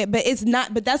over that, but it's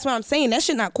not. But that's what I'm saying. That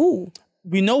shit not cool.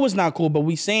 We know it's not cool, but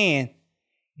we're saying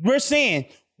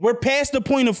we're past the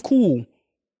point of cool.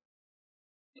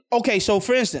 Okay, so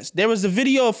for instance, there was a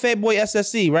video of Fatboy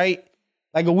SSC, right?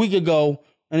 Like a week ago,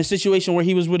 in a situation where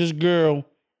he was with his girl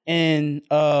and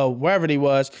wherever they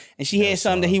was, and she had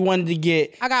something that he wanted to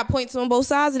get. I got points on both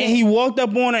sides of it. And he walked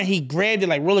up on her and he grabbed it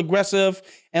like real aggressive,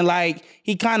 and like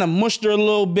he kind of mushed her a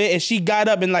little bit, and she got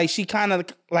up and like she kind of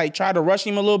like tried to rush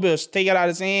him a little bit or take it out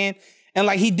of his hand. And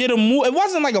like he did a move. It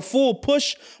wasn't like a full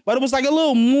push, but it was like a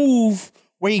little move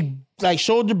where he like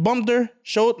shoulder bumped her,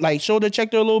 shoulder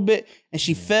checked her a little bit, and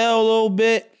she fell a little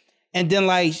bit. And then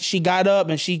like she got up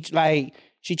and she tried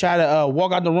to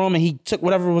walk out the room, and he took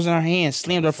whatever was in her hand,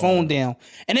 slammed her phone down.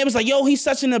 And it was like, yo, he's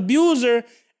such an abuser.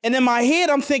 And in my head,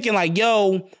 I'm thinking like,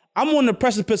 yo, I'm on the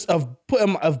precipice of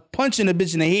punching the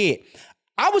bitch in the head.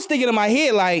 I was thinking in my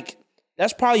head like,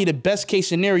 that's probably the best case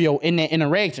scenario in that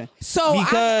interaction. So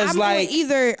because I'm on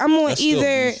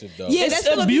either. Yeah, that's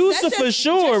abusive for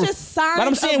sure. That's just signs but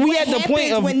I'm saying we at the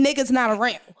point of when niggas not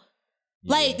around.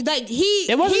 Yeah. Like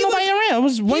it wasn't nobody around. It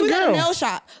was one girl. He was at a nail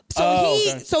shop. So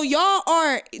so y'all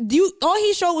are all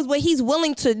he showed was what he's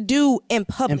willing to do in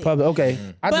public. Okay.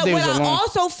 But what I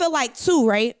also feel like too,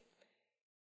 right?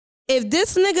 If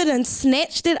this nigga done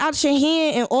snatched it out your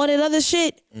hand and all that other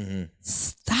shit,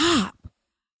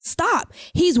 Stop.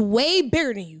 He's way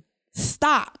bigger than you.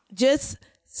 Stop. Just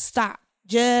stop.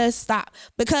 Just stop.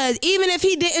 Because even if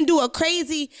he didn't do a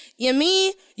crazy, you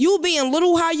mean, you being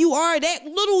little how you are, that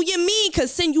little you mean could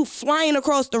send you flying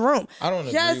across the room. I don't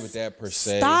agree with that per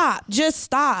se. Stop. Just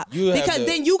stop. Because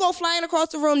then you go flying across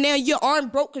the room. Now your arm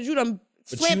broke because you done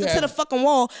slammed into the fucking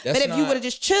wall. But if you would have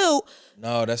just chilled.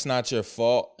 No, that's not your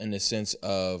fault in the sense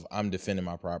of I'm defending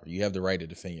my property. You have the right to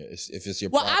defend it if it's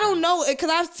your property. Well, I don't know, because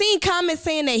I've seen comments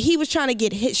saying that he was trying to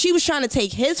get his, she was trying to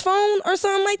take his phone or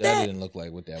something like that. That didn't look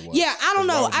like what that was. Yeah, I don't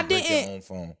know. I didn't. Your own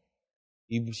phone.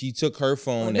 He took her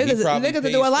phone. And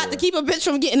niggas do a lot to keep a bitch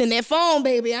from getting in that phone,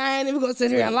 baby. I ain't even gonna sit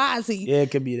here and lie to you. Yeah,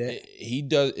 it could be that. He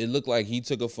does. It looked like he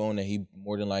took a phone that he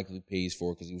more than likely pays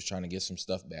for because he was trying to get some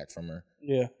stuff back from her.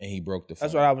 Yeah, and he broke the phone.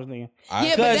 That's what I was thinking.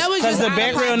 Yeah, but that was just the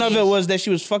background of it was that she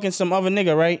was fucking some other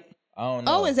nigga, right? I don't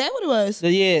know. Oh, is that what it was? So,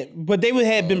 yeah, but they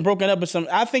had been broken up or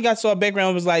something. I think I saw a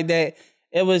background was like that.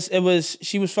 It was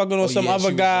she was fucking on some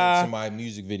other guy. Somebody's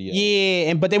music video.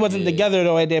 Yeah, but they wasn't together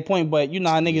though at that point. But you know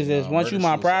how niggas is. Once you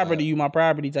my property, you my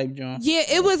property type John. Yeah,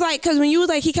 it was like, because when you was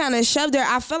like, he kind of shoved her,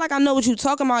 I feel like I know what you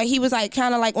talking about. He was like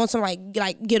kind of like on some like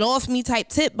get off me type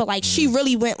tip, but like she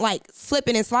really went like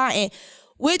slipping and sliding,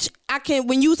 which I can,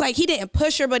 when you was like, he didn't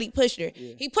push her, but he pushed her.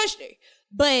 Yeah. He pushed her.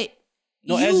 But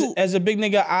no, as a big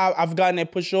nigga, I've gotten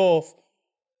that push off.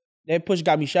 That push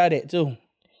got me shot at too.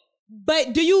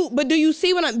 But do you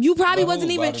see what you probably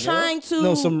wasn't even trying to.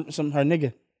 No, some her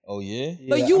nigga. Oh yeah.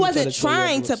 But you wasn't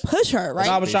trying to push her, right?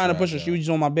 I was trying to push her. She was just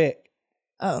on my back.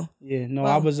 Oh. Yeah, no,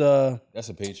 I was That's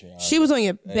a Patreon. She was on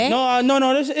your back? No.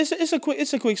 It's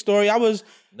a quick story. None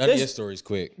of your story's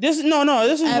quick. This is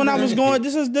when I was going.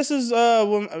 This is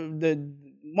when the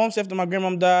months after my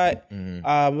grandmom died.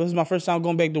 It was my first time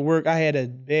going back to work. I had a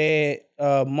bad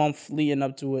month leading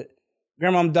up to it.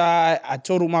 Grandmom died. I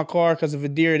totaled my car because of a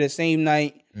deer that same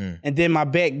night, and then my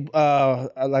back,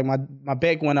 my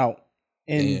back went out,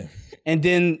 and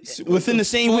then within the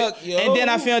same week, and then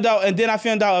I found out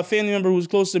a family member who was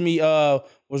close to me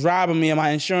was robbing me of my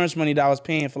insurance money that I was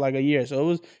paying for like a year.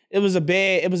 So it was a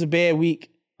bad week.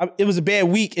 It was a bad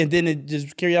week, and then it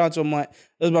just carried on to a month.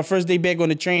 It was my first day back on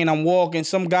the train. I'm walking.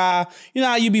 Some guy, you know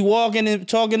how you be walking and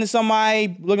talking to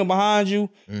somebody, looking behind you,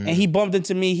 and he bumped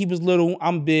into me. He was little.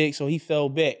 I'm big, so he fell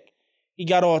back. He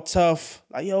got all tough.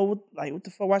 Like, yo, what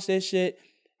the fuck? Watch that shit.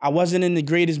 I wasn't in the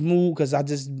greatest mood because I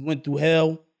just went through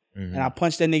hell, and I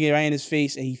punched that nigga right in his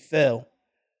face, and he fell.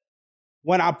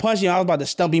 When I punched him, I was about to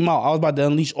stump him out. I was about to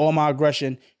unleash all my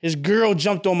aggression. His girl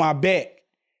jumped on my back.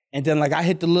 And then like I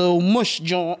hit the little mush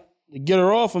joint to get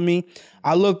her off of me.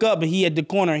 I look up and he at the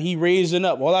corner and he raising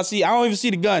up. All I don't even see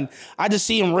the gun. I just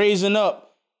see him raising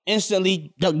up.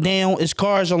 Instantly duck down. His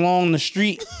cars along the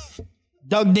street.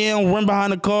 Duck down, run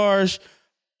behind the cars.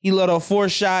 He let off 4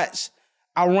 shots.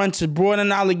 I run to Broad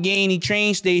and Allegheny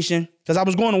train station because I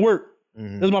was going to work.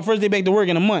 This was my first day back to work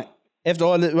in a month. After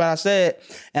all what I said,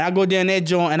 and I go down that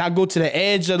joint, and I go to the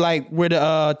edge of like where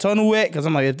the tunnel at, because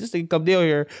I'm like, if this thing come down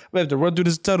here, we have to run through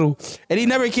this tunnel. And he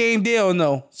never came down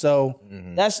though. So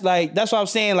that's what I'm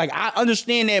saying. Like I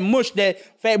understand that mush that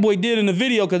Fat Boy did in the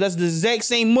video, because that's the exact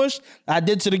same mush I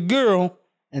did to the girl,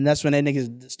 and that's when that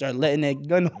nigga started letting that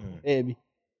gun off. Baby.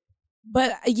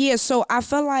 But yeah, so I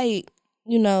feel like,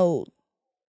 you know,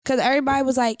 because everybody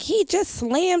was like, he just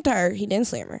slammed her. He didn't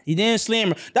slam her. He didn't slam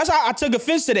her. That's how I took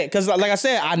offense to that. Because like I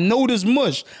said, I know this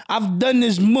mush. I've done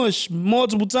this mush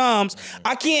multiple times.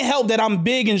 I can't help that I'm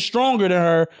big and stronger than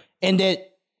her. And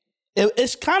that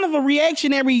it's kind of a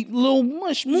reactionary little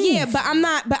mush move. Yeah, but I'm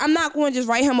not going to just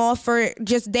write him off for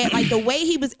just that. Like the way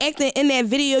he was acting in that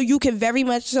video, you can very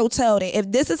much so tell that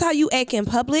if this is how you act in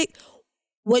public,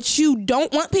 what you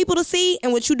don't want people to see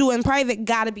and what you do in private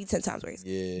gotta be 10 times worse.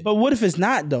 Yeah. But what if it's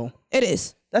not though? It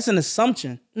is. That's an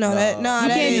assumption. You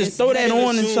can't just throw that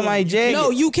on in somebody's jacket.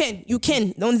 No, you can.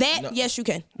 On that, yes, you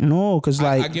can. No, because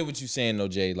like I get what you're saying though,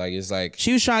 Jay. Like it's like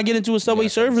she was trying to get into a Subway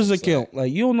Surfers account.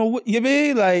 Like you don't know what you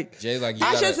mean. Like Jay, like you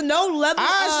I just no level.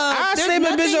 I say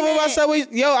my bitch over my Subway.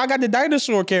 Yo, I got the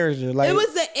dinosaur character. Like it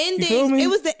was the ending. It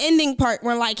was the ending part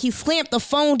where like he slammed the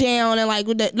phone down and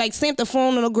like slammed the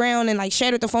phone on the ground and like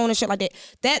shattered the phone and shit like that.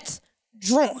 That's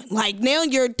drawn. Like now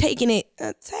you're taking it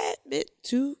a tad bit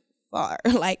too far.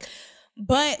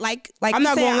 But I'm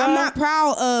not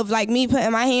proud of like me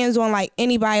putting my hands on like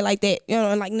anybody like that, you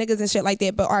know, and like niggas and shit like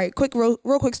that. But all right,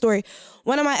 real quick story.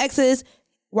 One of my exes,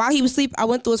 while he was asleep, I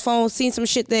went through his phone, seen some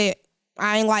shit that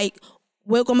I ain't like.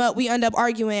 Woke him up. We end up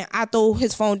arguing. I throw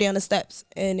his phone down the steps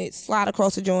and it slide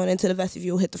across the joint into the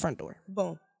vestibule, hit the front door.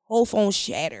 Boom. Whole phone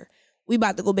shatter. We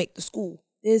about to go back to school.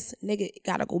 This nigga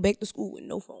gotta go back to school with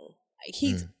no phone. Like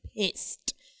he's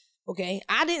pissed. Okay,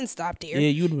 I didn't stop there. Yeah,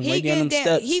 you'd been right down them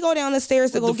steps. He go down the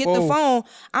stairs to go get the phone.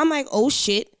 I'm like, oh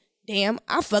shit. damn,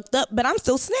 I fucked up, but I'm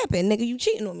still snapping. Nigga, you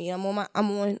cheating on me. I'm on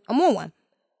one.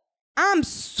 I'm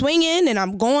swinging and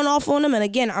I'm going off on him. And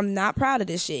again, I'm not proud of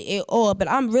this shit at all, but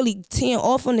I'm really teeing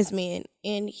off on this man.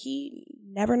 And he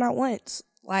never, not once,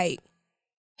 like,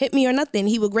 hit me or nothing.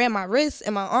 He would grab my wrists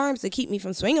and my arms to keep me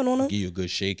from swinging on him. Give you a good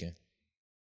shaking.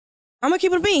 I'm gonna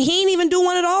keep it a bean. He ain't even do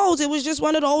one of those. It was just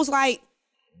one of those, like,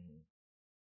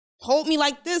 hold me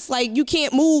like this, like you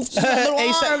can't move.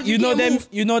 Hey, arms, you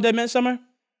know what that meant, Summer?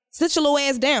 Sit your little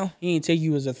ass down. He didn't take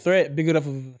you as a threat, big enough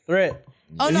of a threat.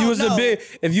 Oh,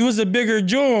 If you was a bigger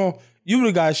John, you would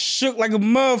have got shook like a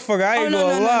motherfucker. I ain't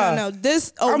gonna lie. No.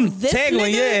 This tackling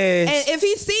nigga, your ass. and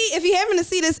if he happen to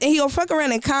see this and he'll fuck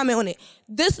around and comment on it,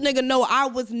 this nigga know I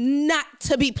was not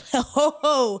to be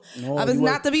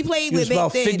not to be played with. He was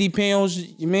about 50 pounds,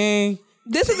 you mean?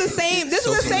 This is the same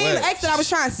ex that I was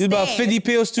trying to stab. He's about 50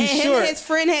 pounds too short. Him and his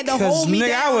friend had to hold me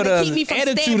down to keep me from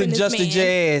stabbing this man. Attitude adjusted your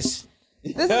ass.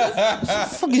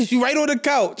 Fuck is you right on the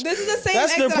couch. This is the same.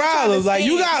 That's the problem. Like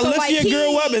you gotta lift your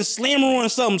girl up and slam her on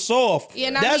something soft.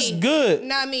 Yeah, that's me. good.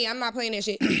 Not me. I'm not playing that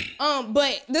shit.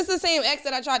 But this is the same ex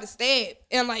that I tried to stab,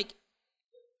 and like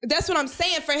that's what I'm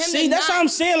saying for him. See, that's what I'm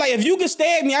saying. Like if you can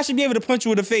stab me, I should be able to punch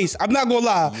you in the face. I'm not gonna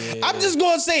lie. Yeah. I'm just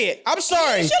gonna say it. I'm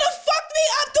sorry. You should have fucked me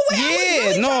up the way I was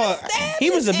really trying to stab he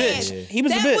was a bitch. ass. He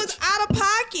was a bitch. That was out of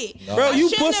pocket. No. Bro, you I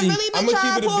shouldn't pussy. have really been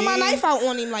trying to pull my knife out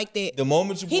on him like that. The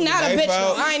moment you pull he the not knife a bitch.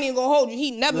 out, I ain't even gonna hold you. He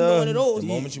never been one of those. The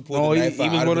moment you pull the knife out, he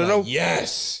was I'd one be of like, those.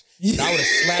 yes. I would have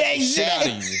slapped the shit out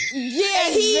of you. Yeah,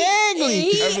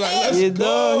 exactly. I'd be like, let's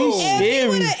go. He's if scary. he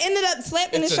would have ended up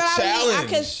slapping the shit out of me, I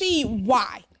could see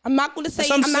why. I'm not going to say.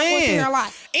 I'm not going to say a lie.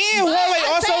 And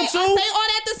I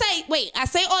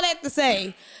say all that to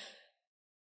say,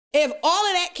 if all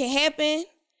of that can happen,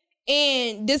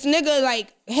 and this nigga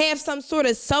like have some sort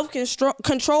of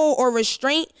self-control or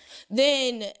restraint,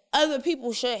 then other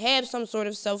people should have some sort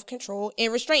of self-control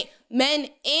and restraint. Men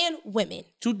and women.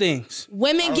 Two things.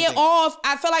 Women get off.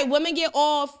 I feel like women get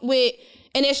off with,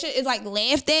 and that shit is like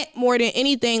laughed at more than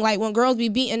anything. Like when girls be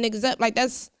beating niggas up, like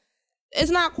it's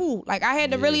not cool. Like I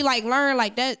had to really like learn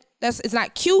like it's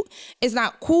not cute. It's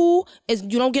not cool.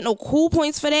 You don't get no cool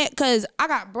points for that because I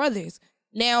got brothers.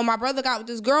 Now my brother got with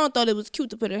this girl and thought it was cute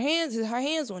to put her hands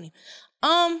on him.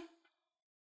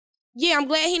 Yeah, I'm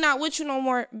glad he not with you no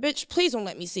more. Bitch, please don't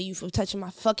let me see you for touching my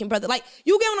fucking brother. Like,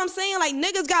 you get what I'm saying? Like,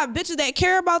 niggas got bitches that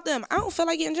care about them. I don't feel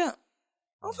like getting jumped.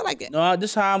 I don't feel like that. No,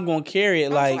 this is how I'm gonna carry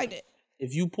it. I don't feel like that.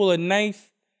 If you pull a knife,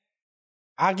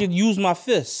 I could use my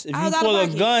fists. If you pull a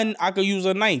gun, I could use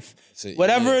a knife.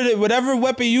 Whatever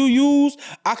weapon you use,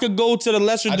 I could go to the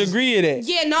lesser degree of that.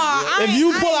 Yeah, no. If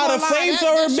you pull out a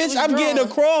flamethrower, bitch, I'm getting a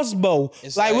crossbow.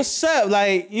 Like, what's up?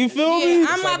 Like, you feel me?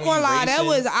 I'm not gonna lie, that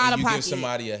was out of pocket. You give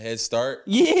somebody a head start.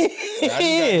 Yeah. I just gotta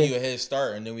give you a head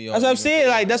start, and then we all. That's what I'm saying.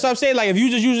 Like, that's what I'm saying. Like, if you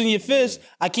just using your fist,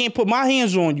 I can't put my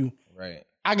hands on you. Right.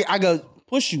 I gotta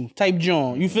push you, type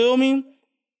John. You feel me?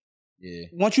 Yeah.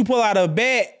 Once you pull out a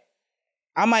bat,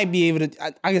 I might be able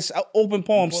to, I guess, open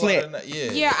palm slap.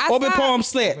 Open palm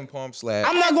slap.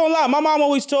 I'm not gonna lie. My mom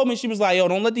always told me, she was like, yo,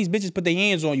 don't let these bitches put their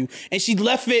hands on you. And she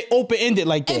left it open-ended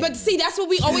like that. Hey, but see, that's what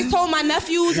we always told my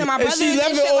nephews and my brothers and she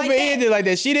left shit it open-ended like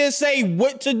that. She didn't say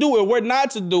what to do and what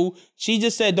not to do. She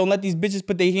just said, don't let these bitches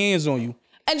put their hands on you.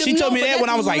 And she told me that when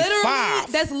I was like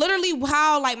 5. That's literally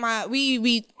how like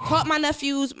we taught my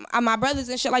nephews, my brothers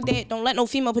and shit like that. Don't let no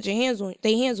female put their hands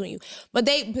on you. But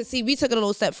see, we took it a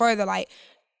little step further. Like,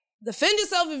 defend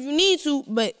yourself if you need to,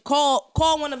 but call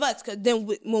one of us, because then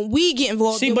when we get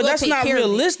involved, see, but that's not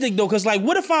realistic though. Because like,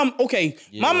 what if I'm okay?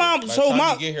 Yeah, my mom. So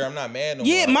my get here, I'm not mad no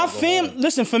more. My family.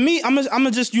 Listen, for me, I'm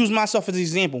gonna just use myself as an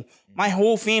example. My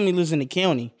whole family lives in the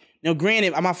county. Now,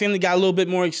 granted, my family got a little bit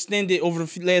more extended over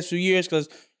the last few years because,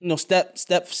 you know, step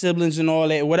siblings and all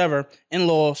that, whatever,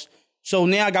 in-laws. So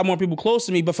now I got more people close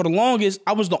to me. But for the longest,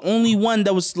 I was the only one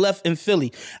that was left in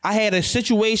Philly. I had a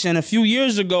situation a few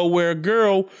years ago where a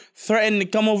girl threatened to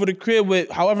come over the crib with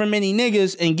however many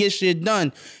niggas and get shit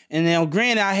done. And now,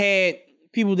 granted, I had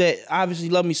people that obviously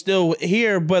love me still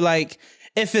here, but like,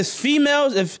 if it's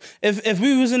females, if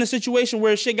we was in a situation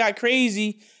where shit got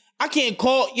crazy, I can't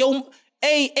call, yo,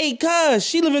 hey, cuz,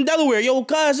 she live in Delaware. Yo,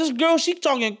 cuz, this girl, she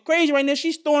talking crazy right now.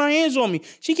 She's throwing her hands on me.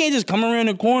 She can't just come around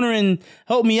the corner and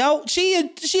help me out. She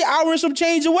hour and some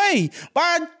change away.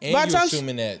 By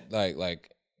assuming that, like,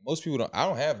 most people I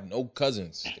don't have no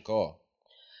cousins to call.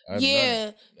 Yeah.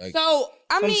 Like, so,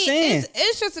 I mean,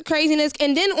 it's just a craziness.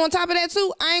 And then on top of that,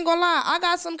 too, I ain't gonna lie. I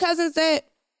got some cousins that,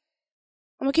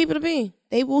 I'm gonna keep it a bean.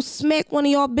 They will smack one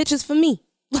of y'all bitches for me.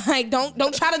 Like,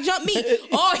 don't try to jump me.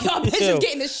 All y'all bitches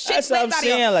getting the shit what I'm out of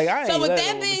saying. y'all. Like, I ain't so with let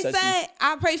that no being one touch said,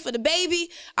 I pray for the baby.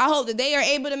 I hope that they are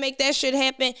able to make that shit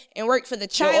happen and work for the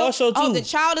child. also, I hope too, the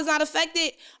child is not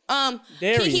affected.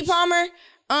 Darius. Keke Palmer,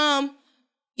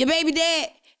 your baby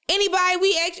dad. Anybody,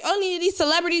 only these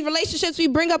celebrity relationships we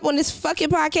bring up on this fucking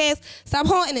podcast. Stop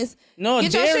haunting us. No,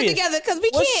 get your Darius, shit together, because we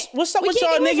can't. What's up with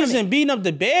y'all niggas and beating up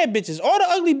the bad bitches? All the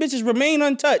ugly bitches remain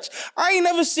untouched. I ain't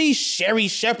never see Sherry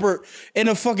Shepherd in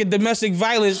a fucking domestic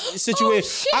violence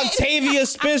situation. Octavia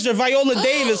Spencer, Viola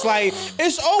Davis. Like,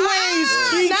 it's always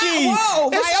Kiki.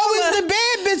 It's always the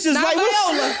bad bitches. Not like,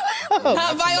 Viola.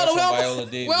 Not Viola.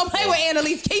 We don't play with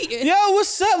Annalise Keaton. Yo,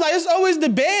 what's up? Like, it's always the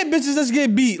bad bitches that's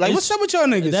get beat. Like, what's up with y'all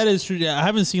niggas? That is true. Yeah, I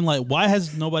haven't seen, like, why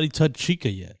has nobody touched Chica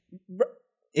yet?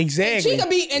 Exactly.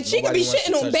 And Chica be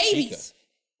shitting on babies. Chica.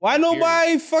 Why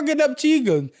nobody fucking up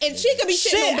Chica? And Chica be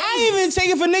shitting on babies. I ain't even take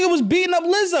it for nigga was beating up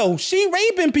Lizzo. She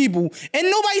raping people, and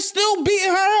nobody's still beating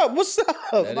her up. What's up?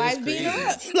 Nobody's beating her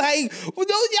up. Like, y'all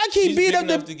keep beating up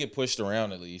enough to get pushed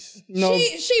around at least. No,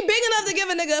 she big enough to give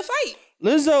a nigga a fight.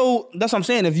 Lizzo, that's what I'm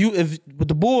saying. If with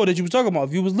the bull that you was talking about,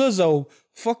 if you was Lizzo,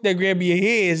 fuck that grab your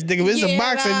heads, nigga. It's a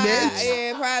boxing match.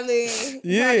 Yeah, probably.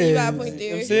 Yeah, probably you got a point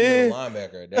there. I'm saying?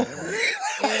 Linebacker at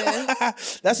that.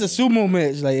 That's a sumo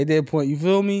match. Like at that point, you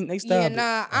feel me? Next time. Yeah,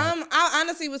 nah. I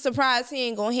honestly was surprised he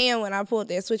ain't going ham when I pulled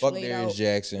that switchblade out. Fuck Darius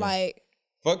Jackson. Like,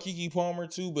 fuck Keke Palmer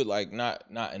too, but like not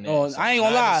in that. Oh, I ain't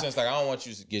gonna lie. Sense, like I don't want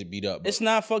you to get beat up. It's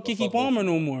not fuck Keke Palmer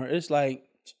no more. It's like,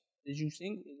 is you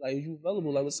single? Like, is you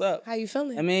available? Like, what's up? How you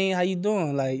feeling? I mean, how you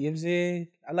doing? Like, you know what I'm saying?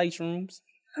 I like shrooms.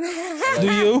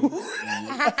 Do you?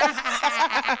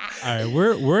 All right,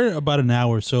 we're about an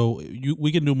hour, so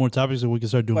we can do more topics, and we can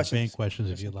start doing fan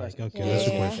questions if you like. Okay, that's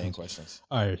the question. Fan questions.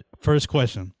 All right, first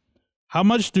question: how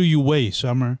much do you weigh,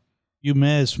 Summer? You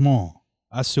mad small.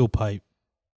 I still pipe.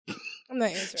 I'm not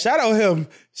answering. Shout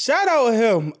out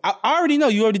him. I already know.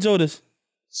 You already told us.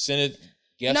 Send it.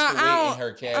 Guess the weight in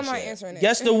her cash. I'm not answering it.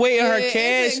 Guess the weight in her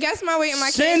cash. Guess my weight in my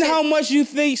cash. Send how much you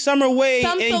think Summer weighed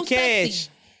in cash. Sexy.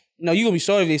 No, you gonna be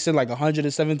sorry if they send like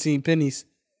 117 pennies.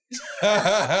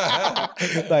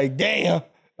 Like damn,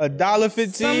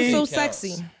 $1.15. Something so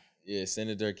sexy. Yeah, send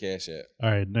it to her cash app. All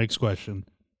right, next question.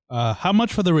 How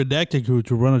much for the redacted crew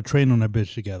to run a train on that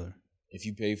bitch together? If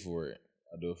you pay for it,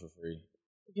 I'll do it for free.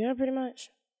 Yeah, pretty much.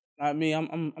 Not me.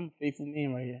 I'm a faithful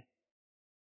man right here.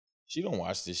 She don't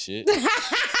watch this shit.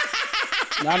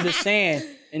 No, I'm just saying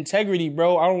integrity,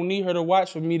 bro. I don't need her to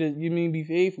watch for me to be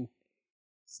faithful.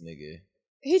 This nigga.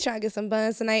 He trying to get some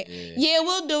buns tonight. Yeah,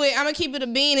 we'll do it. I'm gonna keep it a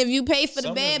bean if you pay for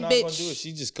the bad bitch. Gonna do it.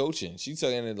 She's just coaching. She's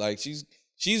telling it like she's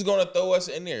gonna throw us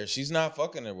in there. She's not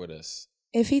fucking her with us.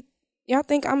 If y'all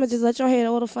think I'm gonna just let y'all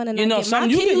have all the fun and you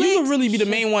could really be the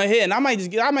main one here, and I might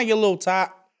get a little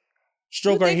top.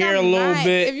 Stroke her hair a little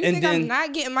bit. If you think I'm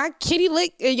not getting my kitty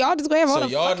lick, y'all just gonna have all the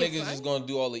y'all fucking niggas fun. just gonna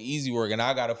do all the easy work, and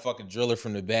I gotta fucking drill her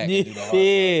from the back and do the hard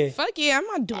work. Fuck yeah, I'm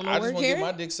not doing no work here. I just want to get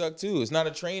my dick sucked too. It's not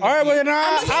a train. All right, but then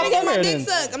I'm not gonna get my dick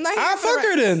sucked. I'm not. I'll fuck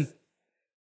her then.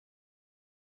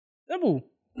 Simple.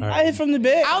 I hit from the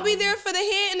back. I'll be there for the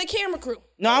head and the camera crew.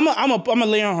 No, I'm a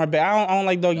lay on her back. I don't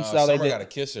like doggy style like that. I gotta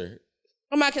kiss her.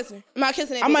 I'm not kissing her. I'm not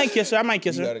kissing that bitch. I might kiss her.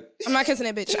 I'm not kissing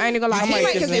that bitch. I ain't gonna lie. I might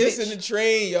kiss her. Kiss in the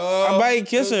train, y'all. I might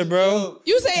kiss her, bro.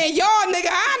 You saying y'all, nigga?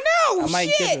 I know. I might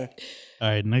kiss her. All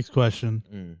right, next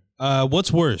question.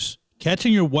 What's worse,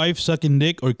 catching your wife sucking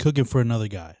dick or cooking for another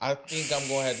guy? I think I'm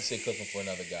gonna have to say cooking for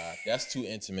another guy. That's too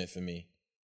intimate for me.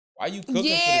 Why you cooking?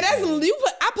 Yeah, for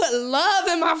I put love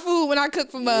in my food when I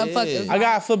cook for motherfuckers. I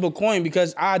gotta flip a coin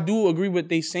because I do agree with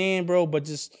they saying, bro, but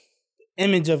just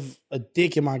image of a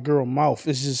dick in my girl mouth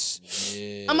is just.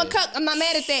 Yeah. I'm a cook. I'm not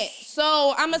mad at that.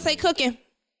 So I'm gonna say cooking.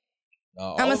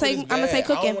 No, I'm gonna say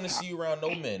cooking. I don't want to see you around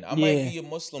no men. I might be a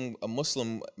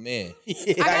Muslim man.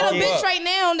 I got a bitch right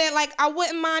now that like I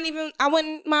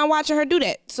wouldn't mind watching her do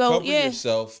that. So cover yeah,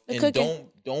 yourself the and cooking.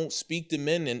 don't speak to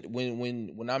men and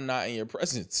when I'm not in your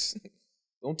presence.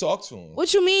 Don't talk to him.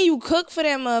 What you mean you cook for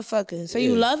that motherfucker? So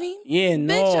you love him? Yeah,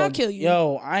 no. Bitch, I'll kill you.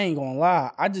 Yo, I ain't gonna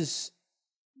lie. I just.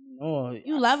 No,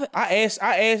 you love it. I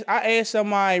asked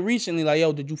somebody recently, like,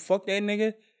 yo, did you fuck that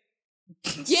nigga?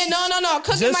 Yeah, no.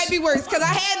 Cooking might be worse because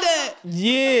I had to.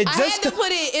 Yeah, I had to put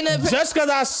it in a. Just because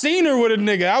I seen her with a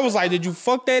nigga, I was like, did you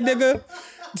fuck that nigga?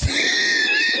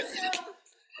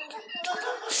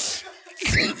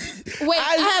 Wait,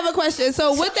 I have a question.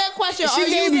 So with that question, she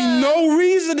gave me no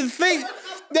reason to think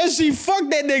that she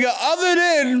fucked that nigga other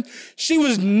than she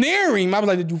was near him. I was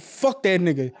like, did you fuck that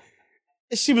nigga?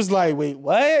 She was like, wait,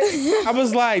 what? I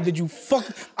was like, did you fuck?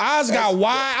 Eyes got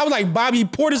wide. I was like, Bobby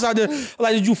Portis out there.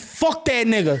 Like, did you fuck that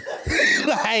nigga?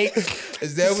 Like,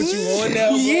 is that what you on now,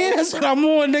 bro? Yeah, that's what I'm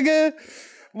on, nigga.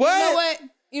 What?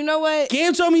 You know what?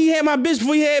 Cam told me he had my bitch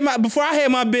before I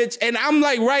had my bitch, and I'm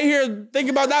like right here thinking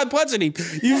about not punching him.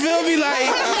 You feel me? Like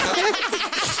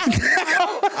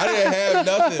I didn't have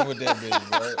nothing with that bitch,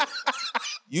 bro.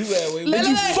 You had way. Did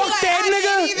you fuck that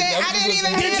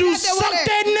nigga? Did you suck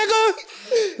that nigga?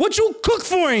 What you cook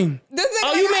for him?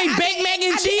 Oh, you made baked mac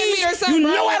and cheese? You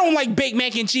know I don't like baked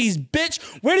mac and cheese, bitch.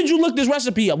 Where did you look this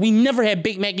recipe up? We never had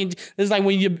baked mac and cheese. It's like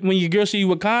when your girl see you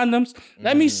with condoms.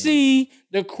 Let me see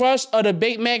the crust of the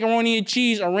baked macaroni and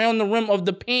cheese around the rim of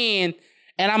the pan,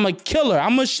 and I'm a killer.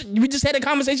 We just had a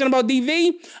conversation about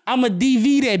DV. I'm a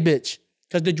DV that bitch.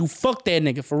 Cause did you fuck that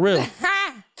nigga for real?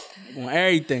 On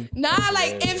everything. Nah,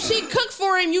 like if she cooked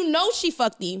for him, you know she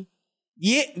fucked him.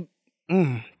 Yeah.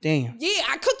 Damn. Yeah,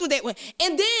 I cooked with that one.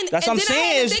 And then that's what I'm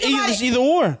saying. It's either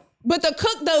or. But the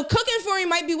cooking for him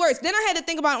might be worse. Then I had to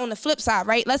think about it on the flip side,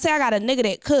 right? Let's say I got a nigga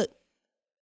that cook.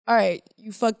 All right,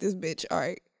 you fucked this bitch. All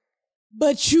right.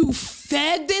 But you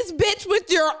fed this bitch with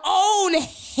your own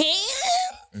hand?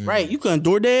 Right, you couldn't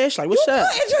DoorDash? Like, what's up?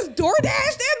 You couldn't just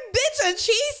DoorDash that bitch a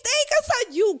cheesesteak or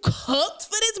something? You cooked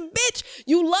for this bitch.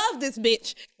 You love this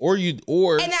bitch.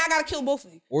 And now I gotta kill both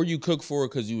of you. Or you cook for her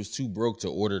because you was too broke to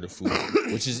order the food,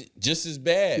 which is just as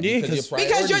bad. Yeah, because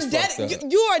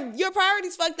your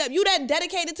priorities fucked up. You that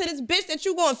dedicated to this bitch that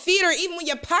you gonna feed her even when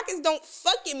your pockets don't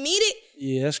fucking meet it.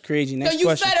 Yeah, that's crazy. Next so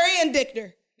question. You fed her and dicked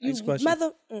her. Next question.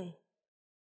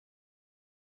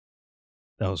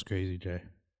 That was crazy, Jay.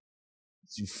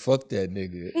 You fuck that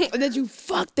nigga. Did you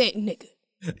fuck that nigga?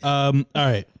 All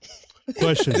right.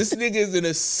 Question. This nigga is in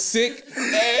a sick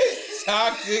ass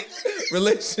toxic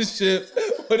relationship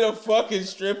with a fucking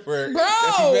stripper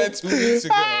that he met 2 weeks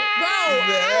ago. Bro,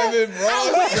 He's having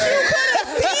wrong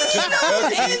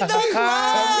in the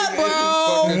club,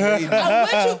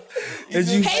 bro.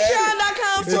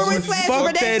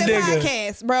 Patreon.com/Redacted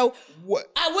Podcast, bro. What?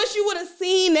 I wish you would have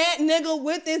seen that nigga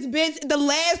with this bitch the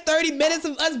last 30 minutes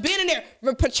of us being in there.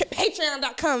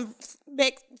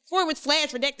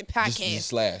 Patreon.com/Redacted Podcast. Just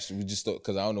slash. We just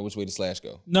because I don't know which way the slash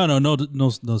go. No.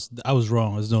 I was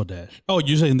wrong. There's no dash. Oh,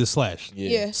 you're saying the slash.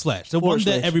 Yeah. Slash. The one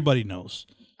that everybody knows.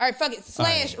 All right, fuck it.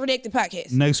 /Redacted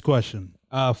Podcast. Next question.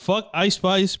 Fuck Ice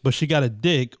Spice, but she got a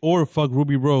dick, or fuck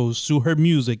Ruby Rose, sue her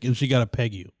music, and she got to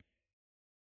peg you.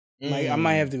 Like, I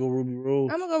might have to go Ruby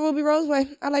Rose. I'm gonna go Ruby Rose way.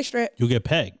 I like strap. You'll get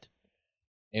pegged.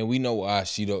 And we know why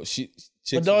she don't.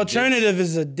 But the alternative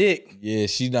is a dick. Yeah,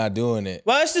 she's not doing it.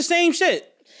 Well, it's the same shit.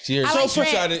 She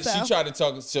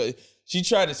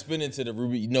tried to spin into the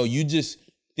Ruby. No, you just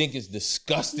think it's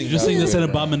disgusting. You just think that's an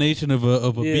abomination of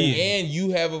a being. And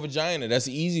you have a vagina. That's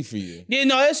easy for you. Yeah,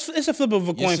 no, it's a flip of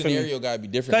a coin for me. Your scenario gotta be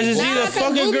different. Because it's either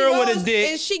fuck a girl with a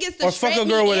dick or fuck a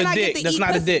girl with a dick. That's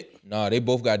not a dick. No, they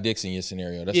both got dicks in your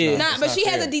scenario. That's but she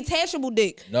has a detachable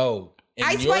dick. No.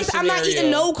 Ice Spice, I'm not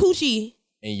eating no coochie.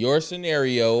 In your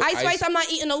scenario, Ice Spice, I'm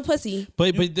not eating no pussy.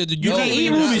 But you can't eat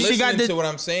Ruby. She got to what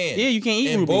I'm saying. Yeah, you can't eat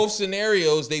Ruby. In both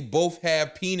scenarios, they both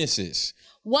have penises.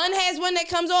 One has one that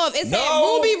comes off. It said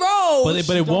Ruby Rose.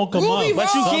 But it won't come Ruby off.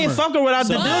 But you can't fuck her without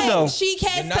the dildo. She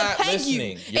has to peg you.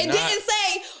 It didn't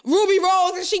say Ruby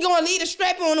Rose and she gonna leave the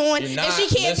strap on and she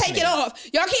can't take it off.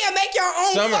 Y'all can't make your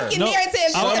own fucking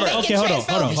narrative. Okay, hold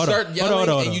on. You start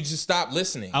yelling and you just stop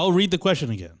listening. I'll read the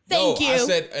question again. Thank you. I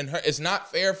said, it's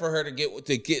not fair for her to get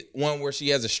one where she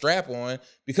has a strap on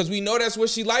because we know that's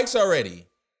what she likes already.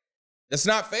 That's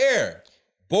not fair.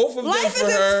 Both of Life them for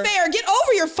isn't her. fair. Get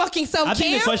over your fucking self, I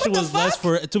think the question was less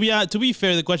for. To be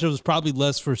fair, the question was probably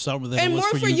less for some than and it was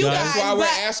more for you guys. That's why we're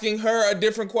asking her a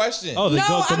different question. Oh, no,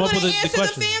 I'm going to answer the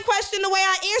fan question the way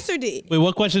I answered it. Wait,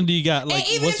 what question do you got? Like,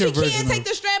 and even what's if your she version can't take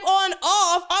the strap on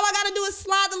off, all I got to do is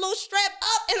slide the little strap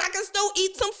up, and I can still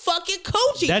eat some fucking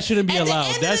coochie. That shouldn't be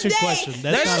allowed. That's your question.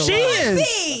 That's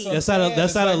cheating. That's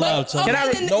not allowed.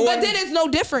 But then it's no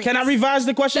different. Can I revise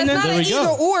the question? That's not an either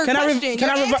or question.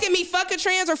 You're asking me fuck a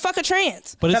trans or fuck a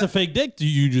trans. But it's a fake dick,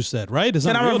 you just said, right?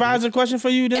 Can I revise the question for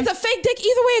you then? It's a fake dick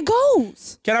either way it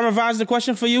goes. Can I revise the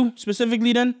question for you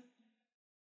specifically then?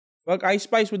 Fuck Ice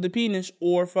Spice with the penis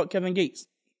or fuck Kevin Gates?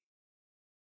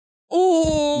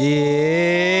 Ooh.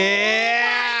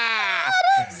 Yeah.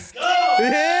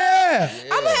 Yeah.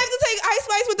 I'm gonna have to take Ice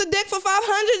Spice with the dick for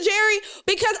 500, Jerry,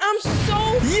 because I'm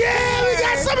so scared. We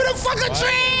got some of the fucking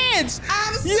trans.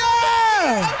 I'm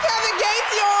Kevin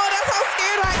Gates, y'all. That's how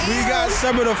scared I am. We got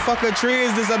some of the fucking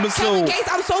trans this episode. Kevin Gates,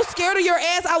 I'm so scared of your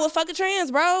ass. I would fuck a trans,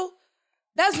 bro.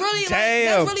 That's really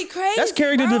that's really crazy. That's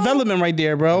character development right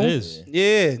there, bro. It is.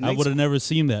 Yeah. I would have never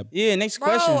seen that. Yeah. Next bro,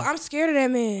 question. I'm scared of that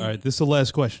man. All right, this is the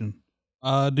last question.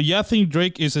 Do y'all think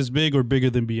Drake is as big or bigger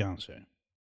than Beyonce?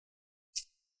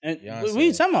 And what are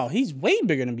you talking about? He's way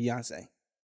bigger than Beyonce.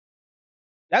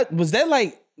 Was that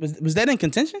like was that in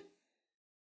contention?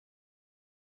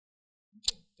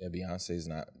 Yeah, Beyonce's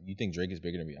not. You think Drake is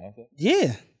bigger than Beyonce?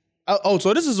 Yeah. Oh,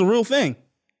 so this is a real thing.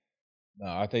 No,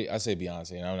 I say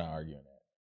Beyonce, and I'm not arguing that.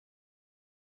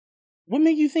 What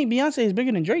make you think Beyonce is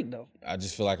bigger than Drake though? I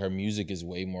just feel like her music is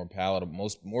way more palatable.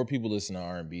 More people listen to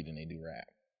R&B than they do rap.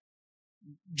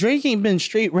 Drake ain't been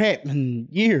straight rap in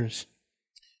years.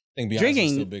 I think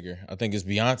Beyonce's still bigger. I think it's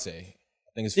Beyonce. I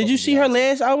think it's. Did you see her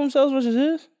last album sales versus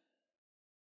his?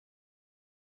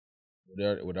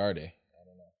 What are they? I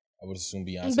don't know. I would assume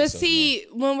Beyonce. But see,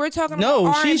 when we're talking about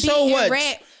R&B she sold what?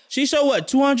 rap, she sold what?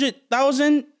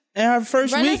 200,000 in her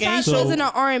first week. Renaissance wasn't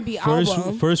an R&B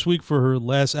album. First week for her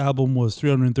last album was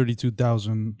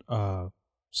 332,000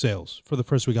 sales for the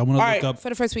first week. I want to look up for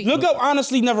the first week. Look up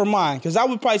honestly, never mind, because I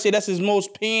would probably say that's his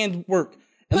most panned work.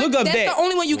 And look up that's the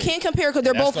only one you can't compare because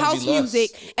they're both house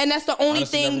music, and that's the only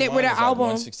thing that were their album.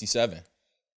 167.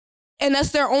 And that's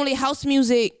their only house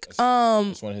music. It's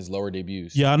one of his lower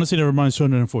debuts. Yeah, honestly, never mind.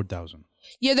 204,000.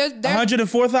 Yeah, they're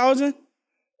 104,000.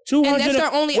 200. And that's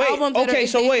their only album. Okay,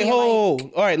 so wait,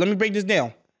 hold. All right, let me break this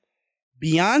down.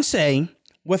 Beyonce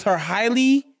with her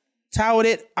highly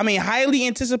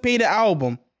anticipated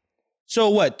album. So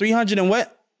what? 300 and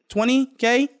what?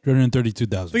 20K?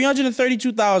 332,000.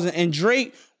 332,000. And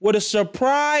Drake with a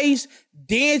surprise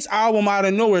dance album out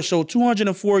of nowhere. So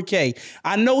 204K.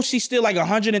 I know she's still like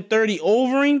 130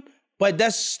 over him, but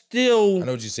that's still. I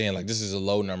know what you're saying. Like, this is a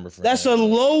low number for him. That's a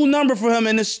low number for him,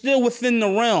 and it's still within the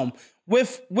realm.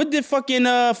 What did fucking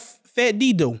Fat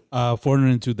D do?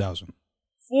 402,000.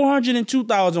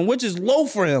 402,000, which is low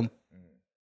for him.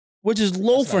 That's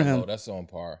low. That's on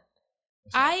par.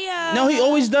 No, he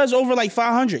always does over like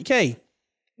 500K.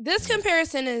 This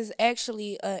comparison is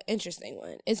actually an interesting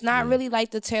one. It's not really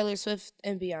like the Taylor Swift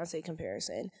and Beyonce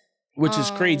comparison. Which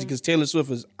is crazy because Taylor Swift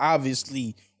is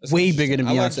obviously way bigger than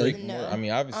Beyonce. I like Drake more. I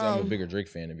mean, obviously, I'm a bigger Drake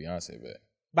fan than Beyonce, but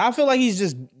I feel like he's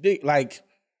just big, like.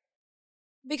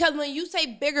 Because when you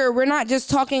say bigger, we're not just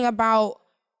talking about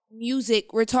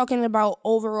music. We're talking about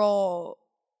overall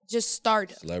just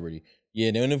stardom. Celebrity.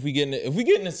 Yeah, then if we get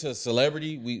into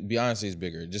celebrity, Beyonce is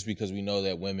bigger just because we know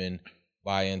that women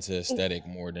buy into aesthetic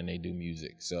more than they do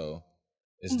music. So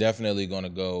it's definitely going to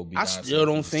go Beyonce. I still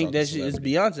don't think that shit is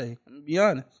Beyonce. I'm gonna be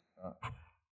honest.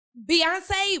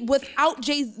 Beyonce without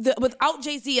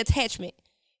Jay-Z attachment.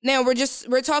 Now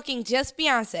we're talking just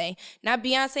Beyonce, not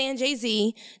Beyonce and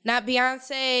Jay-Z, not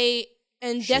Beyonce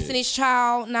and Destiny's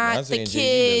Child, not Beyonce the and kids.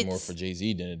 Jay-Z does more for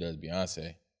Jay-Z than it does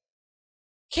Beyonce.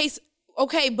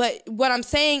 Okay, but what I'm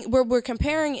saying, we're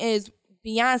comparing is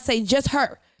Beyonce, just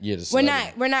her. Yeah,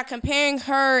 we're not comparing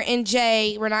her and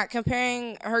Jay. We're not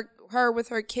comparing her with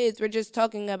her kids. We're just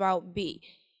talking about B.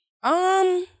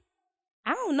 I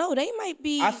don't know. They might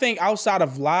be. I think outside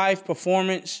of live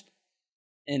performance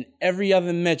and every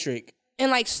other metric,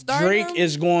 and like stardom, Drake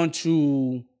is going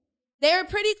to. They're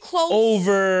pretty close.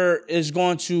 Is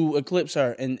going to eclipse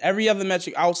her, and every other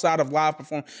metric outside of live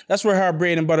performance. That's where her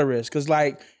bread and butter is, because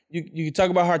like. You talk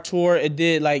about her tour. It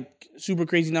did like super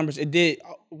crazy numbers. It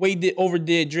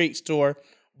overdid Drake's tour,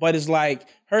 but it's like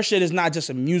her shit is not just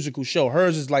a musical show.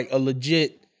 Hers is like a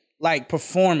legit like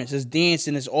performance. It's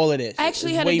dancing. It's all of this. I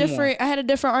actually had a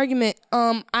different argument.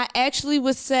 I actually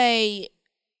would say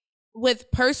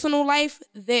with personal life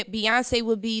that Beyonce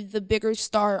would be the bigger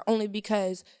star only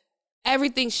because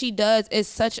everything she does is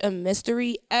such a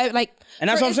mystery. And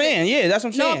that's what I'm saying. Yeah, that's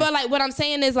what I'm saying. No, but like what I'm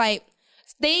saying is like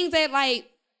things that like.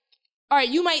 All right,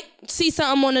 you might see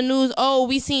something on the news. Oh,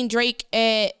 we seen Drake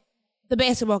at the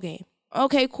basketball game.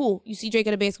 Okay, cool. You see Drake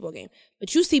at a basketball game.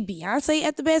 But you see Beyonce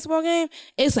at the basketball game,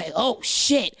 it's like, oh,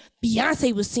 shit.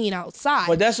 Beyonce was seen outside.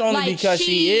 But that's only because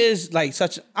she is like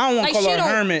such, I don't want to call her a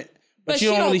hermit, but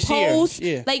you don't really see her.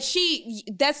 Yeah. Like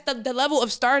that's the level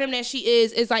of stardom that she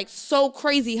is like so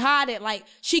crazy high that like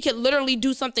she could literally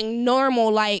do something normal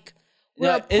like, with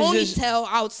a ponytail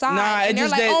outside, and they're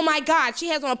like, "Oh my God, she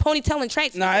has on a ponytail and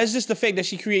tracks." Nah, it's just the fact that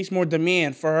she creates more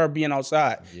demand for her being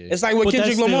outside. Yeah. It's like with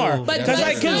Kendrick Lamar,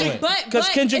 because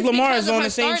Kendrick Lamar is on the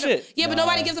same shit. Yeah, but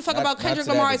nobody gives a fuck about Kendrick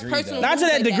Lamar's personal. Not to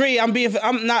that degree. I'm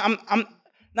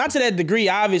not to that degree,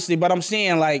 obviously, but I'm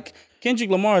saying like.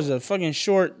 Kendrick Lamar is a fucking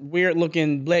short,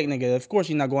 weird-looking black nigga. Of course,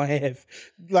 he's not going to have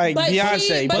like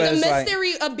Beyonce. But the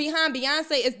mystery of behind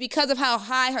Beyonce is because of how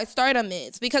high her stardom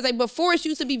is. Because like before, she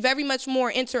used to be very much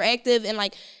more interactive and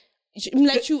like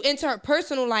let you into her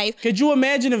personal life. Could you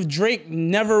imagine if Drake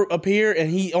never appeared and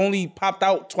he only popped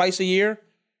out twice a year?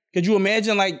 Could you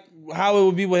imagine like how it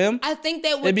would be with him? I think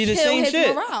that would kill his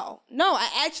morale. No,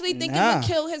 I actually think it would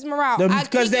kill his morale.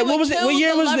 Because what was it? What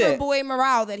year was that? Boy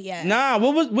morale that he had. Nah,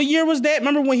 what year was that?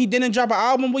 Remember when he didn't drop an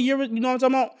album? What year? You know what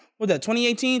I'm talking about? What was that?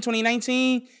 2018,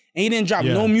 2019, and he didn't drop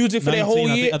no music for 19, that whole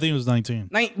year. I think it was 19.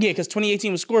 Yeah, because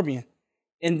 2018 was Scorpion,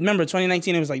 and remember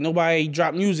 2019 it was like nobody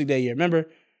dropped music that year. Remember?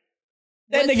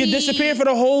 That nigga disappeared for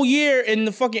the whole year, and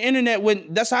the fucking internet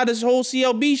went. That's how this whole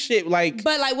CLB shit like.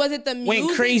 But like, was it the music?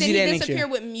 Went crazy did that he disappear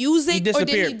with music? He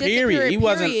disappeared. Or did he period. He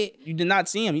wasn't. You did not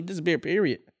see him. He disappeared.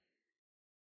 Period.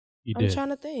 I'm trying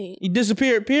to think. He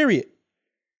disappeared. Period.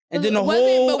 And then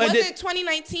was it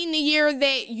 2019 the year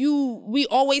that we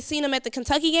always seen him at the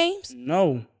Kentucky games?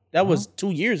 No. That was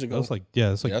 2 years ago. That was like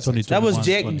 2021. That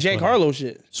was Jack Harlow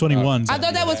shit. 21. I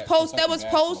thought that was post. That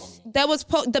was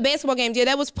post the basketball games. Yeah,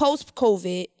 that was post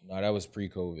COVID. No, that was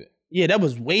pre-COVID. Yeah, that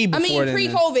was way before.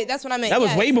 Pre-COVID. That's what I meant. That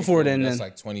was way before then. That's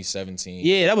like 2017.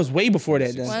 Yeah, that was way before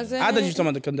that. Then was it? I thought you were talking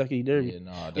about the Kentucky Derby.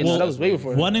 Yeah, no, that was way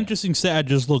before. One interesting stat I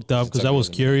just looked up because I was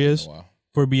curious.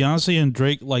 For Beyonce and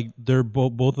Drake, like they're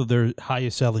both of their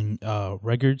highest selling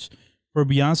records. For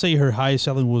Beyonce, her highest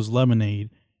selling was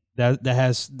Lemonade.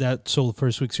 That sold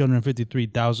first week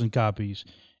 253,000 copies,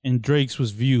 and Drake's was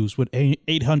Views with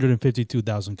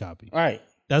 852,000 copies. All right,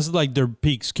 that's like their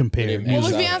peaks compared. What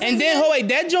was Beyonce's and then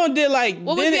that joint did like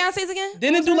what was Beyonce's again?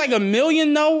 Didn't it do like $1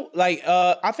 million though? Like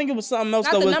I think it was something else.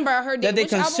 Not the number I heard that they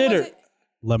considered.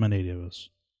 Lemonade it was.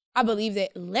 I believe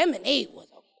that Lemonade was.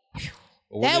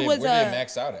 Where did it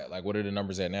max out at? Like, what are the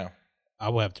numbers at now? I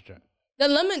will have to check.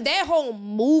 That whole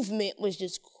movement was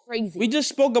just crazy. We just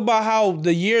spoke about how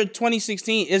the year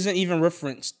 2016 isn't even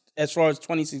referenced as far as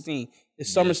 2016.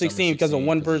 It's summer 16 because of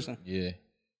one person. Yeah.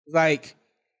 Like,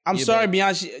 I'm sorry,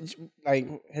 Beyonce. Like,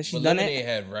 has she done it? Lemonade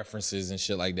had references and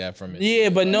shit like that from it. Yeah,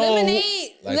 but no.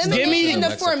 Lemonade in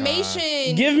the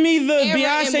formation. Give me the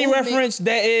Beyonce reference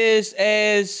that is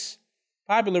as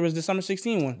popular as the summer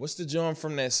 16 one. What's the joint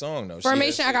from that song though?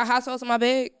 Formation. I got hot sauce on my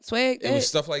bag. Swag. It was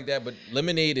stuff like that, but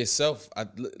Lemonade itself, I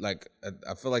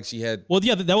feel like she had. Well,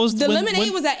 yeah, that was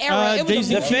Lemonade was an era. It was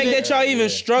the fact that y'all even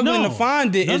struggling to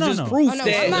find it is just proof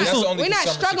that we're not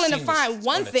struggling to find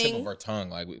one thing. Tip of our tongue,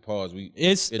 like we pause.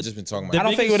 It's just been talking about. I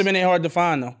don't think it would have been that hard to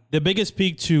find though. The biggest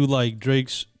peak to like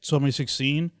Drake's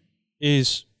 2016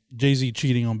 is Jay-Z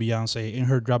cheating on Beyonce and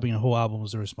her dropping a whole album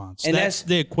as a response. And that's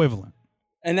the equivalent.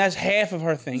 And that's half of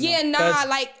her thing. Yeah, nah,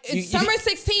 like summer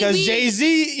 16. Because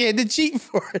Jay-Z had to cheat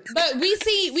for it. But we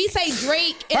say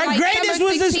Drake. Her like greatness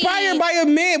was inspired by a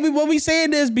man. What we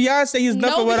saying is Beyonce is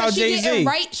nothing without Jay-Z.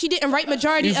 She didn't write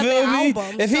majority of the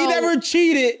album. If he never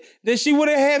cheated, then she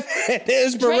wouldn't have had the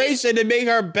inspiration to make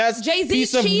her best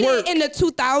piece of work. Jay-Z cheated in the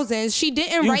 2000s. She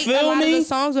didn't write a lot of the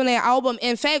songs on that album.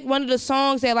 In fact, one of the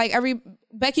songs that like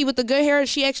Becky with the good hair,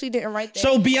 she actually didn't write that.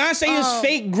 So Beyonce is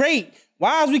fake great.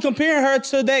 Why is we comparing her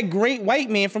to that great white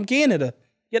man from Canada?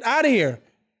 Get out of here.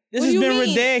 This has been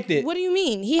redacted. What do you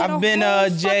mean? He had I've been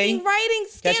Jay. Writing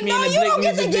scandal. You don't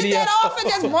get to get that off and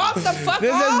just rock the fuck off.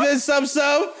 This has been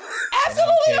some.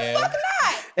 Absolutely the fuck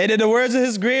not. And in the words of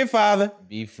his grandfather,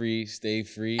 be free, stay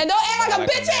free. And don't act like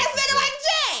a bitch ass nigga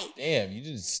like Jay. Damn, you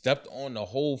just stepped on the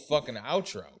whole fucking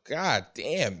outro. God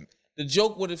damn. The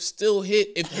joke would have still hit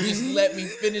if you just let me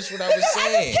finish what I was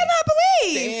saying. I just cannot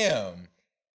believe. Damn.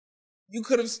 You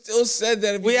could have still said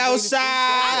that if we outside.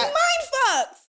 I'm mind fucked.